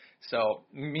Ryan. So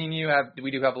me and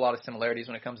we do have a lot of similarities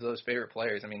when it comes to those favorite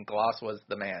players. I mean, Gloss was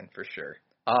the man for sure.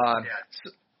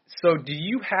 So do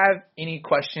you have any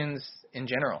questions in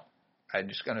general? I'm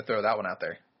just going to throw that one out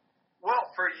there.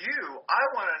 Well, for you, I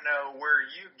want to know where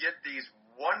you get these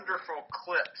wonderful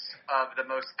clips of the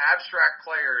most abstract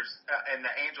players in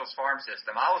the Angels farm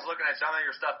system. I was looking at some of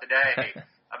your stuff today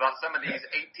about some of these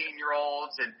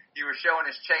 18-year-olds, and you were showing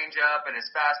his changeup and his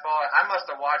fastball. I must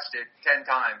have watched it 10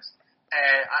 times.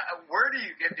 And where do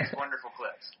you get these wonderful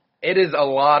clips? It is a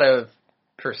lot of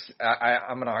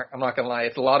I'm not gonna lie.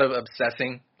 It's a lot of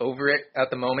obsessing over it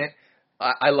at the moment.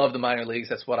 I love the minor leagues.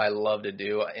 That's what I love to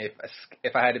do.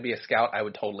 If I had to be a scout, I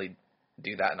would totally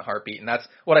do that in a heartbeat. And that's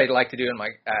what I like to do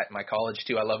at my college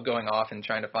too. I love going off and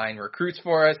trying to find recruits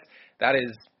for us. That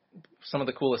is some of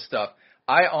the coolest stuff.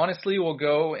 I honestly will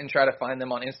go and try to find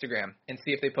them on Instagram and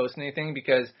see if they post anything,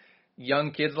 because young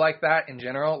kids like that in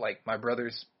general, like my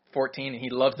brother's 14 and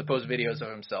he loves to post videos of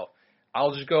himself.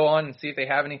 I'll just go on and see if they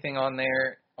have anything on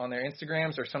their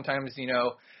Instagrams, or sometimes,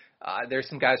 there's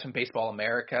some guys from Baseball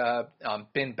America,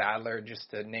 Ben Badler, just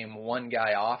to name one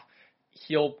guy off.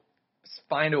 He'll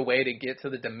find a way to get to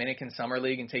the Dominican Summer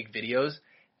League and take videos,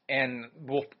 and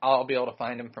I'll be able to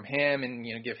find them from him and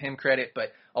give him credit.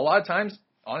 But a lot of times,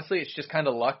 honestly, it's just kind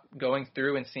of luck going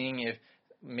through and seeing if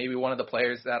maybe one of the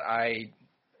players that I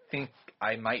think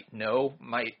I might know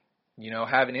might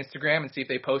have an Instagram, and see if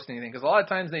they post anything. Because a lot of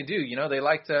times they do. They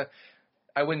like to.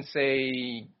 I wouldn't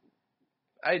say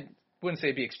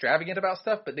be extravagant about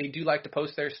stuff, but they do like to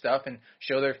post their stuff and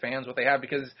show their fans what they have,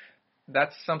 because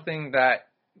that's something that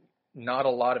not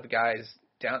a lot of guys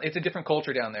it's a different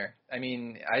culture down there. I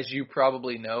mean, as you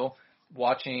probably know,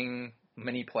 watching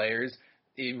many players,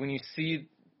 when you see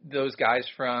those guys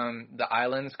from the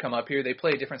islands come up here, they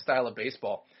play a different style of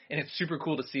baseball, and it's super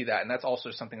cool to see that, and that's also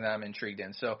something that I'm intrigued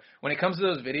in. So when it comes to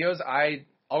those videos,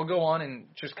 I'll go on and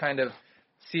just kind of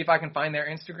see if I can find their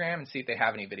Instagram and see if they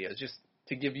have any videos, just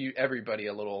to give everybody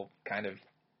a little kind of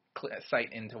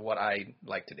sight into what I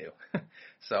like to do.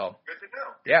 So good to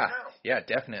know. Yeah,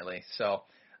 definitely. So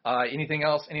anything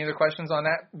else? Any other questions on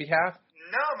that behalf?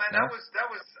 No, man. No?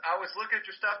 I was looking at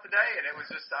your stuff today, and it was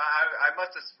just I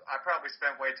probably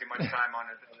spent way too much time on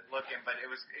it looking, but it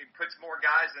puts more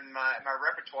guys in my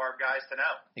repertoire of guys to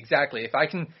know. Exactly. If I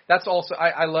can, that's also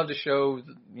I love to show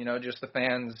just the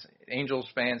fans, Angels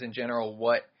fans in general,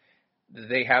 what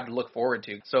they have to look forward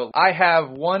to. So I have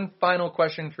one final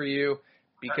question for you,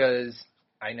 because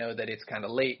I know that it's kind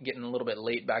of late, getting a little bit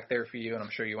late back there for you, and I'm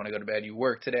sure you want to go to bed. You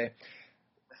work today.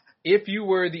 If you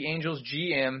were the Angels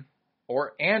GM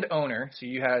and owner, so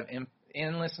you have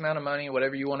endless amount of money,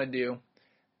 whatever you want to do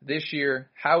this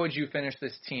year, how would you finish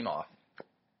this team off?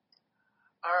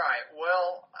 All right.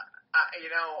 Well,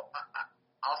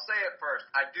 I'll say it first.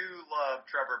 I do love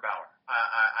Trevor Bauer.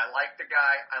 I like the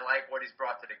guy. I like what he's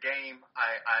brought to the game.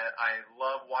 I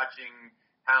love watching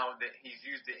how he's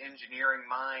used the engineering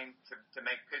mind to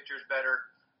make pitchers better.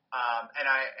 And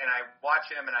I watch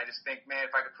him, and I just think, man,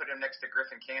 if I could put him next to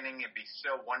Griffin Canning, it'd be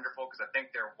so wonderful, because I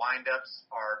think their windups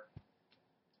are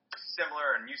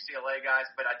similar, and UCLA guys.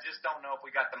 But I just don't know if we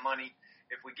got the money.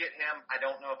 If we get him, I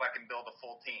don't know if I can build a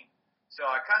full team. So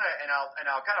I kind of,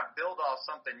 and I'll kind of build off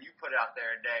something you put out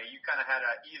there today. You kind of had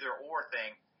a either or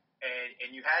thing,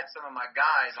 and you had some of my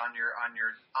guys on your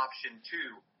option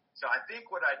 2. So I think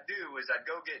what I'd do is I'd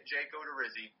go get Jake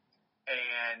Odorizzi,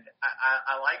 and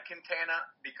I like Quintana,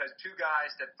 because two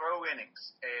guys that throw innings.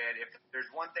 And if there's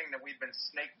one thing that we've been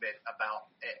snake bit about,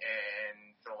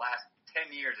 and for the last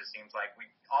 10 years it seems like,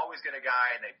 we always get a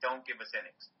guy and they don't give us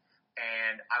innings.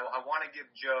 And I want to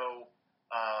give Joe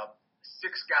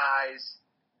 6 guys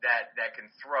that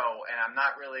can throw, and I'm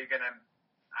not really going to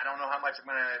 – I don't know how much I'm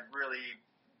going to really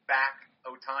back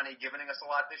Ohtani giving us a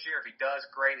lot this year. If he does,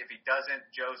 great. If he doesn't,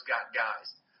 Joe's got guys.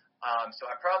 So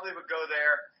I probably would go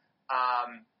there.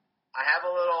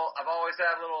 I've always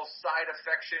had a little side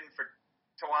affection for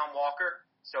Taijuan Walker,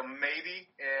 so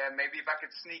maybe if I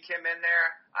could sneak him in there.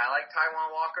 I like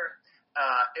Taijuan Walker.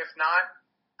 If not,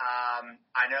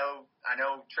 I know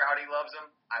Trouty loves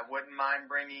him. I wouldn't mind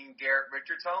bringing Garrett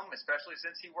Richards home, especially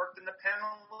since he worked in the pen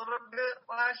a little bit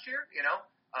last year.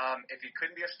 If he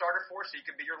couldn't be a starter for us, he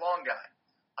could be your long guy.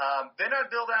 Then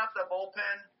I'd build out the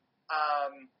bullpen.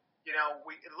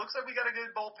 It looks like we got a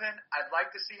good bullpen. I'd like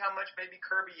to see how much maybe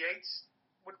Kirby Yates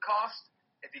would cost.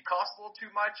 If he costs a little too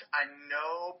much, I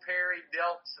know Perry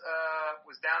Delt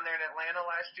was down there in Atlanta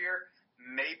last year.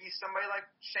 Maybe somebody like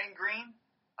Shane Green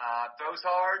throws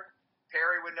hard,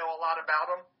 Perry would know a lot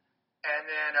about him. And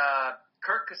then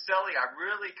Kirk Caselli, I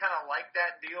really kind of like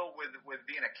that deal with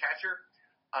being a catcher.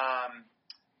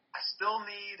 I still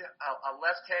need a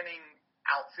left-handing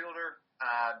outfielder.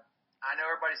 I know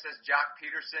everybody says Jock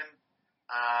Peterson.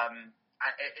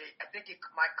 I think it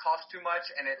might cost too much,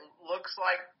 and it looks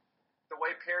like the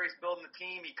way Perry's building the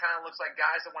team, he kind of looks like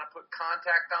guys that want to put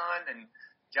contact on, and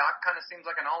Jock kind of seems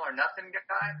like an all-or-nothing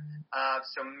guy.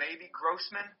 So maybe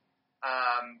Grossman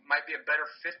might be a better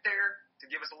fit there to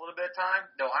give us a little bit of time,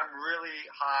 though I'm really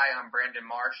high on Brandon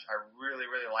Marsh. I really,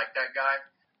 really like that guy.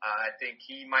 I think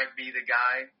he might be the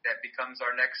guy that becomes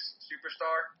our next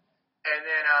superstar. And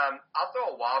then I'll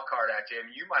throw a wild card at you,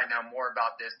 and you might know more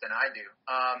about this than I do.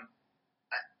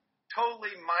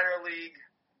 Totally minor league,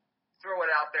 throw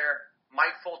it out there,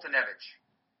 Mike Fultonevich.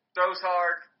 Throws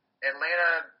hard.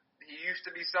 Atlanta, he used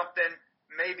to be something.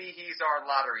 Maybe he's our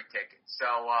lottery ticket. So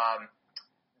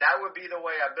that would be the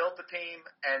way I built the team.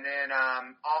 And then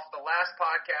off the last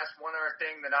podcast, one other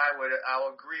thing that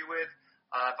I'll agree with,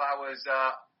 if I was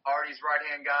Artie's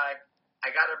right-hand guy, I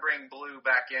got to bring blue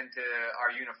back into our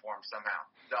uniform somehow.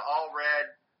 The all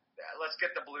red, let's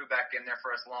get the blue back in there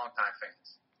for us longtime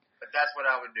fans. But that's what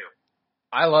I would do.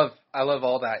 I love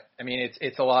all that. I mean,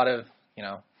 it's a lot of,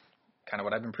 kind of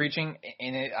what I've been preaching,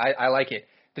 and I like it.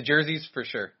 The jerseys, for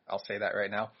sure. I'll say that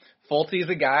right now. Fult's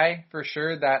a guy, for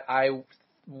sure, that I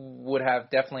would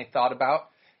have definitely thought about.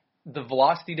 The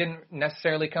velocity didn't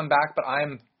necessarily come back, but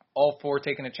I'm all for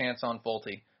taking a chance on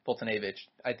Fultonevich.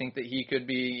 I think that he could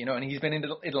be, and he's been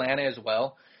into Atlanta as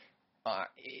well.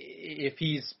 If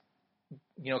he's,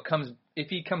 if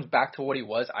he comes back to what he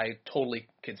was, I totally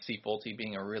could see Fulte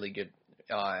being a really good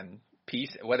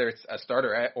piece, whether it's a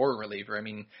starter or a reliever. I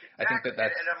mean, exactly. I think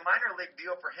that's... And a minor league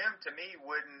deal for him, to me,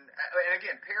 wouldn't... And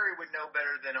again, Perry would know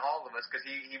better than all of us because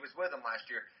he was with him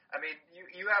last year. I mean,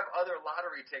 you have other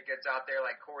lottery tickets out there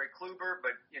like Corey Kluber,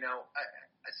 but,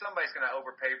 somebody's going to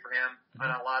overpay for him on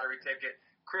a lottery ticket.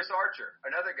 Chris Archer,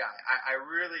 another guy. I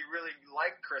really, really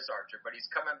like Chris Archer, but he's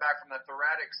coming back from the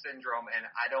thoracic syndrome, and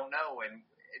I don't know. And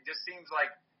it just seems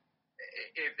like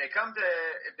if they come to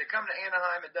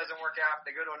Anaheim, it doesn't work out. If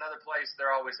they go to another place,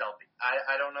 they're always healthy.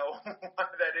 I don't know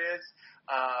what that is.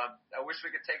 I wish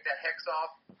we could take that hex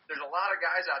off. There's a lot of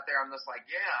guys out there. I'm just like,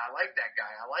 yeah, I like that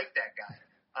guy. I like that guy.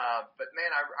 But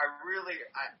man,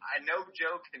 I know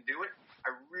Joe can do it.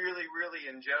 I really, really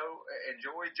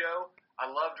enjoy Joe. I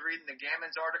loved reading the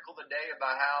Gammons article today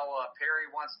about how Perry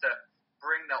wants to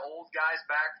bring the old guys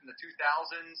back from the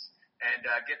 2000s and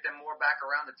get them more back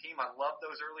around the team. I love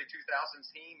those early 2000s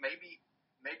team.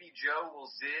 Maybe Joe will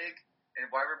zig, and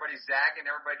while everybody's zagging,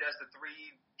 everybody does the 3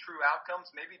 true outcomes.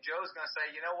 Maybe Joe's going to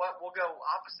say, you know what, we'll go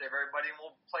opposite of everybody, and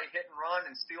we'll play hit and run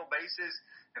and steal bases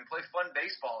and play fun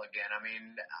baseball again. I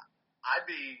mean, I'd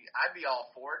be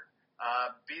all for it.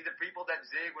 Be the people that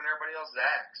zig when everybody else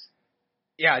zags.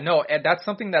 Yeah, no, and that's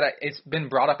something that it's been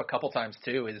brought up a couple times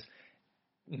too, is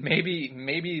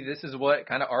maybe this is what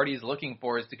kind of Artie's looking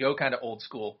for, is to go kind of old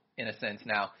school in a sense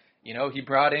now. He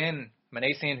brought in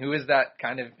Manasian, who is that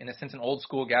kind of, in a sense, an old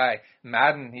school guy.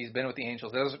 Madden, he's been with the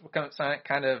Angels. That was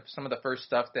kind of some of the first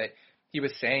stuff that he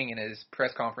was saying in his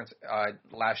press conference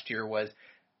last year was,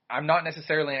 I'm not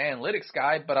necessarily an analytics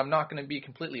guy, but I'm not going to be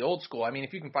completely old school. I mean,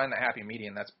 if you can find that happy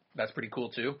medium, that's pretty cool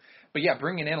too. But yeah,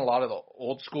 bringing in a lot of the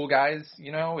old school guys,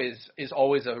 is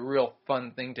always a real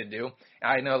fun thing to do.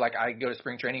 I know, like, I go to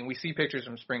spring training, we see pictures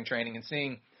from spring training, and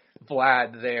seeing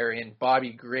Vlad there and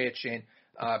Bobby Grich and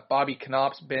Bobby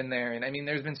Knopf's been there, and I mean,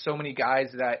 there's been so many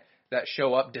guys that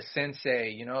show up.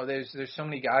 DeSensei, there's so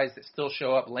many guys that still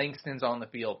show up. Langston's on the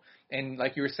field, and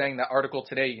like you were saying, that article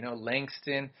today,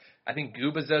 Langston. I think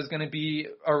Gubaza is going to be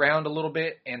around a little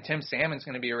bit, and Tim Salmon's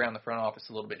going to be around the front office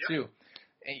a little bit too.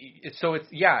 So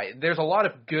there's a lot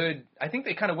of good. I think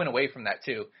they kind of went away from that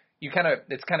too. It's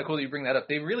kind of cool that you bring that up.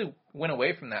 They really went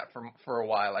away from that for a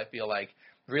while. I feel like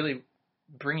really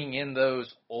bringing in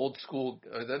those old school.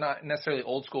 They're not necessarily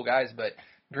old school guys, but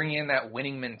bringing in that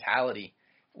winning mentality,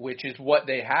 which is what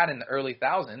they had in the early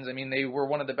thousands. I mean, they were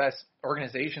one of the best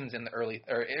organizations in the early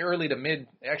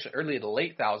to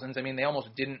late thousands. I mean, they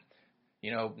almost didn't,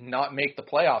 not make the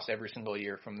playoffs every single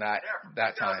year from that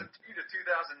time. 2002 to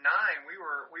 2009, we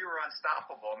were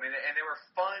unstoppable. I mean, and they were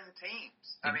fun teams.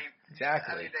 I mean,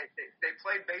 exactly. They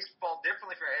played baseball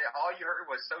differently. All you heard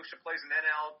was Scioscia plays an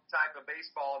NL type of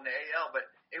baseball in the AL, but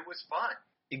it was fun.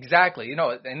 Exactly.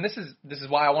 And this is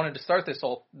why I wanted to start this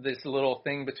little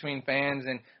thing between fans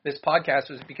and this podcast,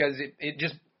 was because it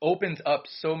just opens up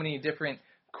so many different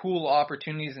cool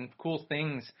opportunities and cool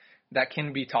things that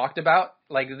can be talked about,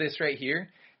 like this right here.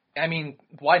 I mean,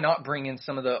 why not bring in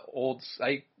some of the old,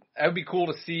 it would be cool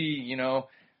to see,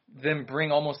 them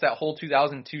bring almost that whole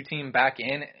 2002 team back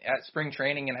in at spring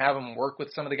training and have them work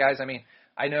with some of the guys. I mean,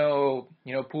 I know,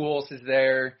 Pujols is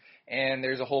there, and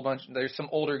there's some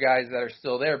older guys that are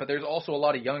still there, but there's also a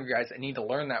lot of younger guys that need to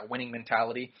learn that winning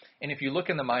mentality. And if you look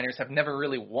in the minors, have never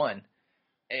really won.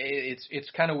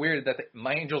 It's kind of weird that the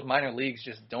Angels minor leagues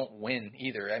just don't win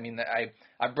either. I mean,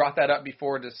 I brought that up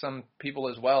before to some people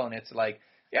as well, and it's like,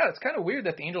 yeah, it's kind of weird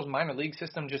that the Angels minor league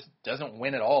system just doesn't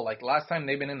win at all. Like, last time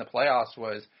they've been in the playoffs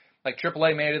was, like,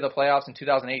 AAA made it to the playoffs in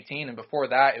 2018, and before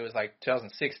that it was like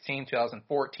 2016,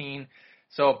 2014.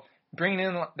 So bringing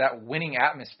in that winning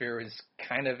atmosphere is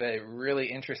kind of a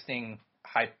really interesting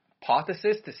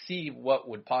hypothesis to see what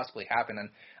would possibly happen. And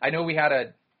I know we had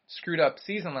a screwed up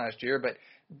season last year, but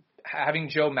having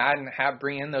Joe Madden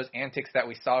bring in those antics that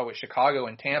we saw with Chicago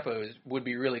and Tampa would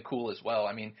be really cool as well.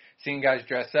 I mean, seeing guys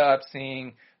dress up,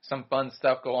 seeing some fun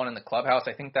stuff go on in the clubhouse,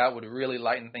 I think that would really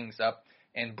lighten things up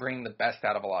and bring the best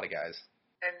out of a lot of guys.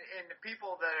 And the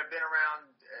people that have been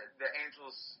around the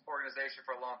Angels organization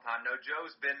for a long time know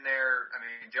Joe's been there. I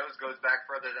mean, Joe's goes back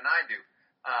further than I do.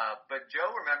 But Joe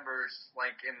remembers,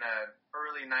 like, in the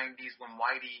early 90s when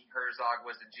Whitey Herzog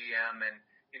was the GM, and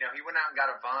he went out and got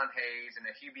a Von Hayes and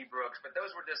a Hubie Brooks, but those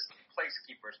were just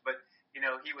placekeepers. But,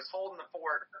 he was holding the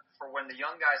fort for when the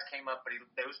young guys came up, but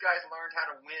those guys learned how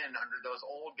to win under those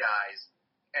old guys.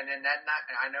 And then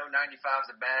I know 95 is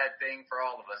a bad thing for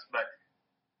all of us, but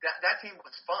that team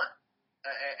was fun.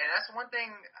 And that's one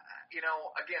thing,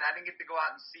 again, I didn't get to go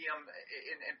out and see them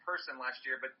in person last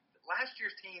year, but last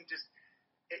year's team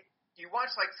you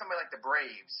watch like somebody like the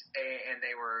Braves, and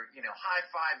they were,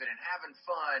 high-fiving and having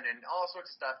fun and all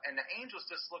sorts of stuff. And the Angels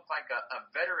just looked like a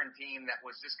veteran team that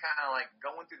was just kind of like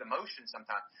going through the motions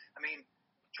sometimes. I mean,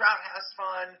 Trout has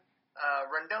fun.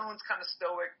 Rendon's kind of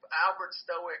stoic. Albert's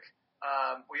stoic.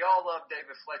 We all love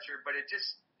David Fletcher, but it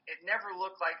never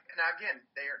looked like. Now again,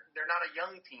 they're not a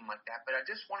young team like that, but I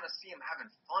just want to see them having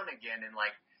fun again and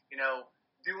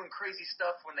doing crazy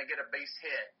stuff when they get a base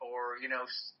hit, or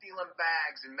stealing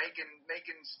bags and making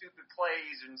stupid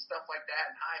plays and stuff like that,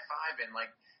 and high-fiving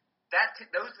like that.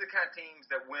 Those are the kind of teams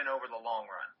that win over the long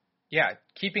run. Yeah,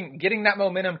 getting that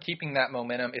momentum, keeping that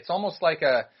momentum. It's almost like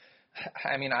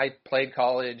I played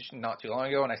college not too long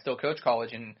ago, and I still coach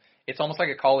college, and it's almost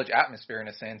like a college atmosphere in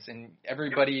a sense, and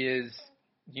everybody is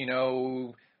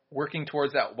working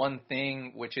towards that one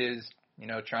thing, which is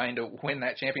trying to win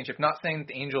that championship. Not saying that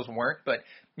the Angels weren't, but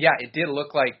yeah, it did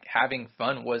look like having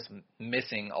fun was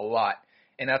missing a lot.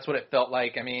 And that's what it felt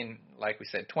like. I mean, like we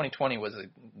said, 2020 was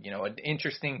an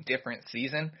interesting, different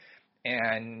season.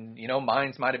 And,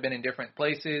 minds might have been in different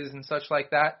places and such like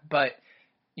that, but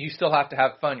you still have to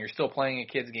have fun. You're still playing a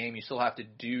kid's game. You still have to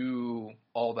do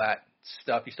all that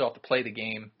stuff. You still have to play the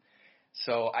game.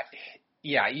 So,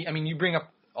 you bring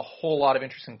up a whole lot of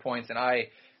interesting points, and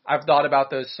I've thought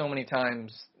about those so many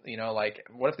times, like,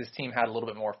 what if this team had a little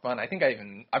bit more fun? I think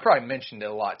I probably mentioned it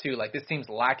a lot too. Like, this team's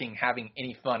lacking having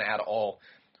any fun at all,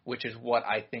 which is what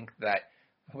I think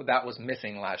that was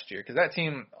missing last year. Because that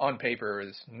team on paper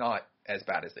is not as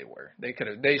bad as they were. They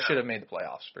should have made the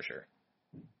playoffs for sure.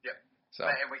 Yep. So,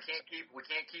 and we can't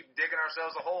keep digging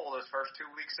ourselves a hole those first 2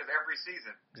 weeks of every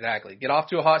season. Exactly. Get off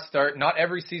to a hot start. Not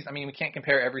every season. I mean, we can't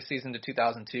compare every season to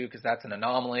 2002 because that's an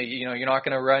anomaly. You're not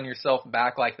going to run yourself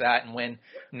back like that and win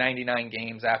 99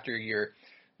 games after you're,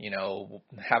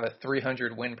 have a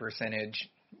 300 win percentage,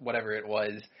 whatever it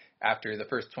was, after the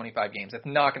first 25 games. That's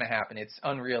not going to happen. It's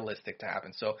unrealistic to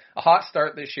happen. So a hot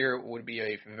start this year would be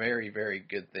a very, very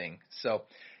good thing. So,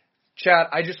 Chad,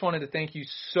 I just wanted to thank you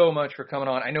so much for coming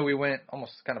on. I know we went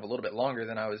almost kind of a little bit longer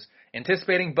than I was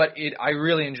anticipating, but I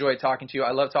really enjoyed talking to you.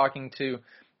 I love talking to,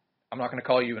 I'm not going to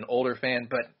call you an older fan,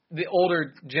 but the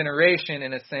older generation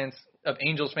in a sense of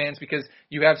Angels fans, because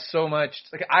you have so much,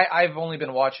 like I've only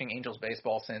been watching Angels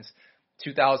baseball since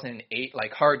 2008,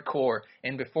 like hardcore.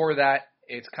 And before that,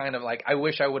 it's kind of like, I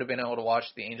wish I would have been able to watch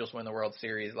the Angels win the World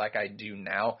Series like I do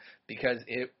now, because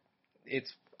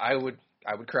I would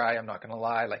cry. I'm not going to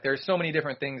lie. Like, there's so many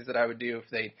different things that I would do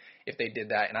if they did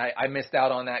that. And I missed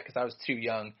out on that because I was too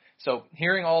young. So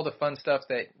hearing all the fun stuff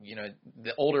that,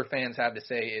 the older fans have to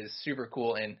say is super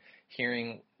cool, and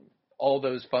hearing all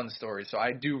those fun stories. So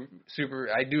I do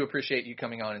appreciate you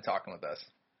coming on and talking with us.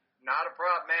 Not a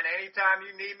problem, man. Anytime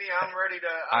you need me, I'm ready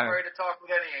to talk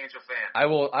with any Angel fan. I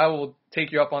will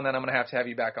take you up on that. I'm going to have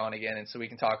you back on again, and so we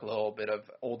can talk a little bit of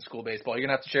old school baseball. You're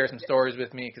going to have to share some stories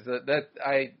with me, because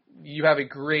you have a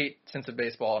great sense of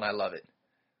baseball, and I love it.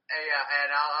 Yeah,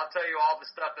 and I'll tell you all the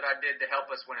stuff that I did to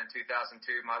help us win in 2002.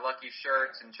 My lucky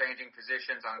shirts and changing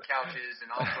positions on couches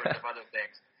and all sorts of other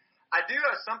things. I do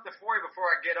have something for you before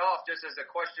I get off, just as a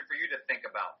question for you to think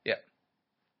about. Yeah.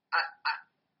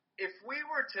 if we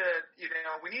were to,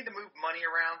 we need to move money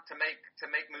around to make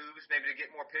moves, maybe to get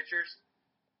more pitchers.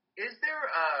 Is there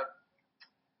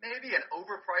maybe an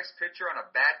overpriced pitcher on a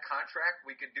bad contract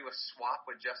we could do a swap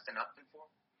with Justin Upton for?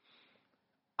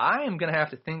 I am gonna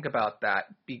have to think about that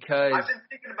because I've been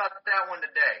thinking about that one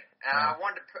today. I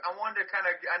wanted to kind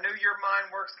of. I know your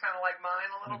mind works kind of like mine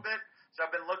a little bit, so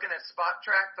I've been looking at Spot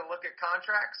Track to look at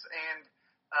contracts, and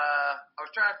I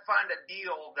was trying to find a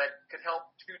deal that could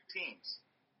help two teams.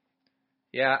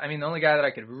 Yeah, I mean the only guy that I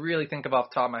could really think of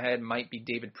off the top of my head might be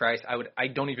David Price. I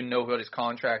don't even know what his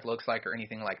contract looks like or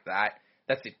anything like that.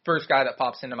 That's the first guy that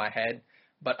pops into my head.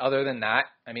 But other than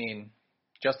that, I mean,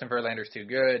 Justin Verlander's too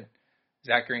good.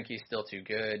 Zach Greinke's still too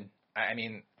good. I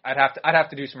mean, I'd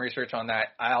have to do some research on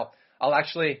that. I'll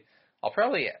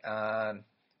probably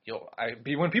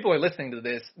when people are listening to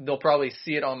this, they'll probably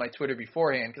see it on my Twitter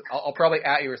beforehand. Cause I'll probably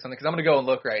at you or something because I'm gonna go and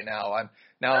look right now.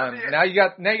 Now you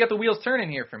got the wheels turning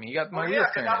here for me. You got my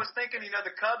wheels turning. I was thinking,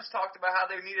 the Cubs talked about how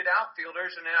they needed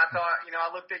outfielders, and then I thought,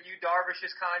 I looked at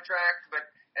Darvish's contract,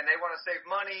 and they want to save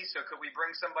money, so could we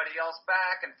bring somebody else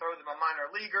back and throw them a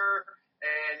minor leaguer?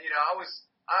 And I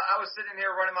was sitting here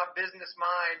running my business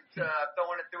mind,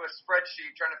 throwing it through a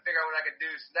spreadsheet, trying to figure out what I could do.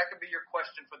 So that could be your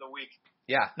question for the week.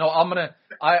 Yeah, no,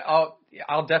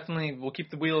 I'll definitely, we'll keep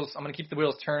the wheels. I'm gonna keep the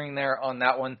wheels turning there on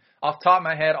that one. Off the top of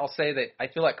my head, I'll say that I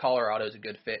feel like Colorado's a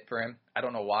good fit for him. I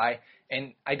don't know why,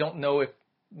 and I don't know if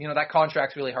that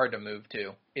contract's really hard to move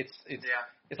to. It's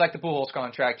like the Pujols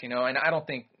contract, and I don't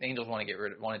think Angels wanted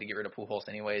to get rid of Pujols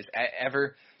anyways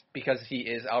ever because he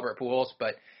is Albert Pujols.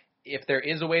 But if there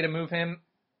is a way to move him,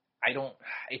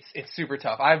 it's super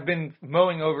tough. I've been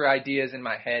mowing over ideas in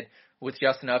my head with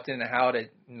Justin Upton and how to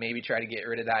maybe try to get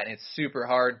rid of that, and it's super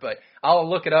hard. But I'll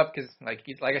look it up because, like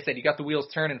I said, you got the wheels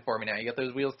turning for me now. You got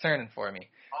those wheels turning for me.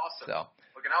 Awesome. So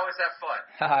we can always have fun.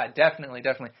 Definitely.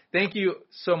 Thank you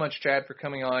so much, Chad, for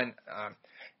coming on.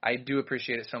 I do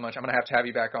appreciate it so much. I'm going to have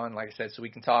you back on, like I said, so we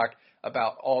can talk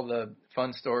about all the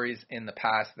fun stories in the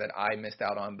past that I missed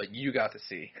out on, but you got to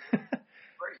see.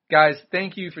 Guys,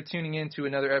 thank you for tuning in to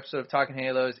another episode of Talking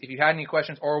Halos. If you had any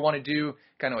questions or want to do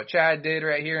kind of what Chad did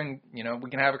right here and, we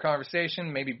can have a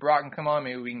conversation, maybe Brock can come on,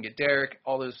 maybe we can get Derek,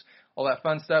 all that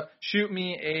fun stuff, shoot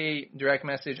me a direct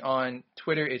message on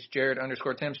Twitter. It's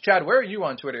Jared_Tims. Chad, where are you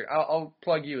on Twitter? I'll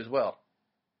plug you as well.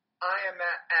 I am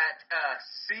at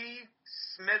C.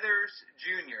 Smithers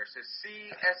Jr. So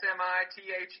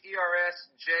CSMITHERS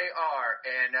JR.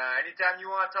 And anytime you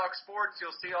want to talk sports,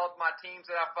 you'll see all of my teams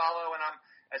that I follow, and I'm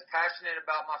as passionate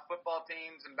about my football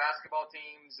teams and basketball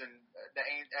teams and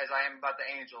as I am about the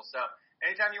Angels. So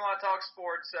anytime you want to talk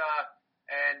sports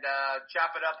and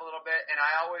chop it up a little bit. And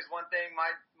one thing,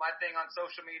 my thing on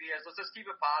social media is let's just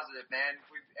keep it positive, man.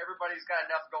 Everybody's got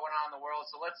enough going on in the world,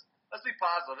 so let's be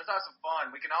positive. Let's have some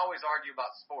fun. We can always argue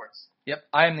about sports. Yep,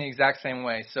 I am the exact same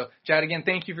way. So, Chad, again,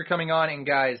 thank you for coming on. And,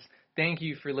 guys, thank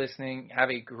you for listening.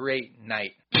 Have a great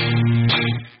night.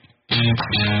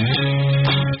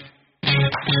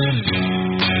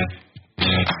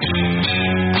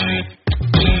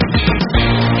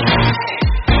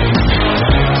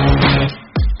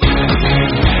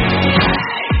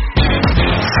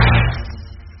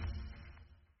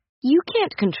 You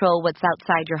can't control what's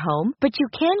outside your home, but you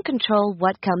can control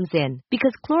what comes in.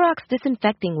 Because Clorox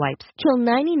disinfecting wipes kill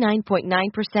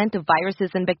 99.9% of viruses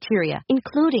and bacteria,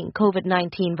 including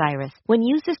COVID-19 virus, when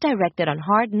used as directed on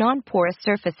hard, non-porous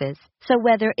surfaces. So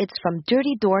whether it's from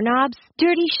dirty doorknobs,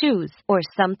 dirty shoes, or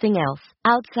something else,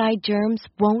 outside germs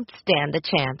won't stand a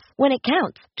chance. When it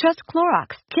counts, trust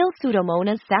Clorox. Kill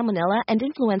Pseudomonas, Salmonella, and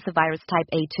influenza virus type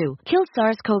A2. Kill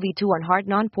SARS-CoV-2 on hard,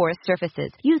 non-porous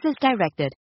surfaces. Use as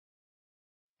directed.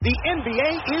 The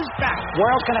NBA is back. Where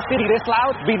else can a city this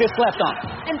loud be this slept on?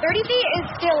 And 30 feet is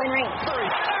still in range.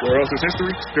 Where else is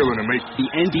history still in the making? The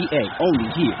NBA,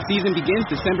 only here. Season begins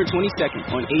December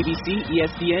 22nd on ABC,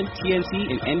 ESPN,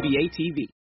 TNT, and NBA TV.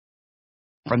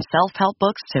 From self-help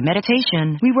books to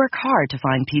meditation, we work hard to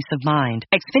find peace of mind.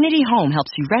 Xfinity Home helps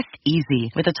you rest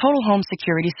easy with a total home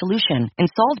security solution.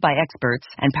 Installed by experts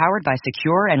and powered by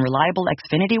secure and reliable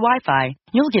Xfinity Wi-Fi,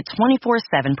 you'll get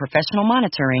 24/7 professional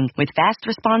monitoring with fast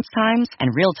response times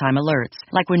and real-time alerts,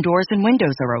 like when doors and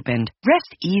windows are opened.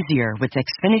 Rest easier with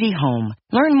Xfinity Home.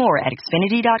 Learn more at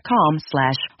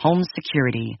Xfinity.com/home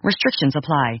security. Restrictions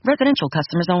apply. Residential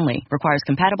customers only. Requires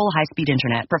compatible high-speed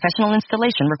internet. Professional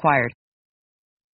installation required.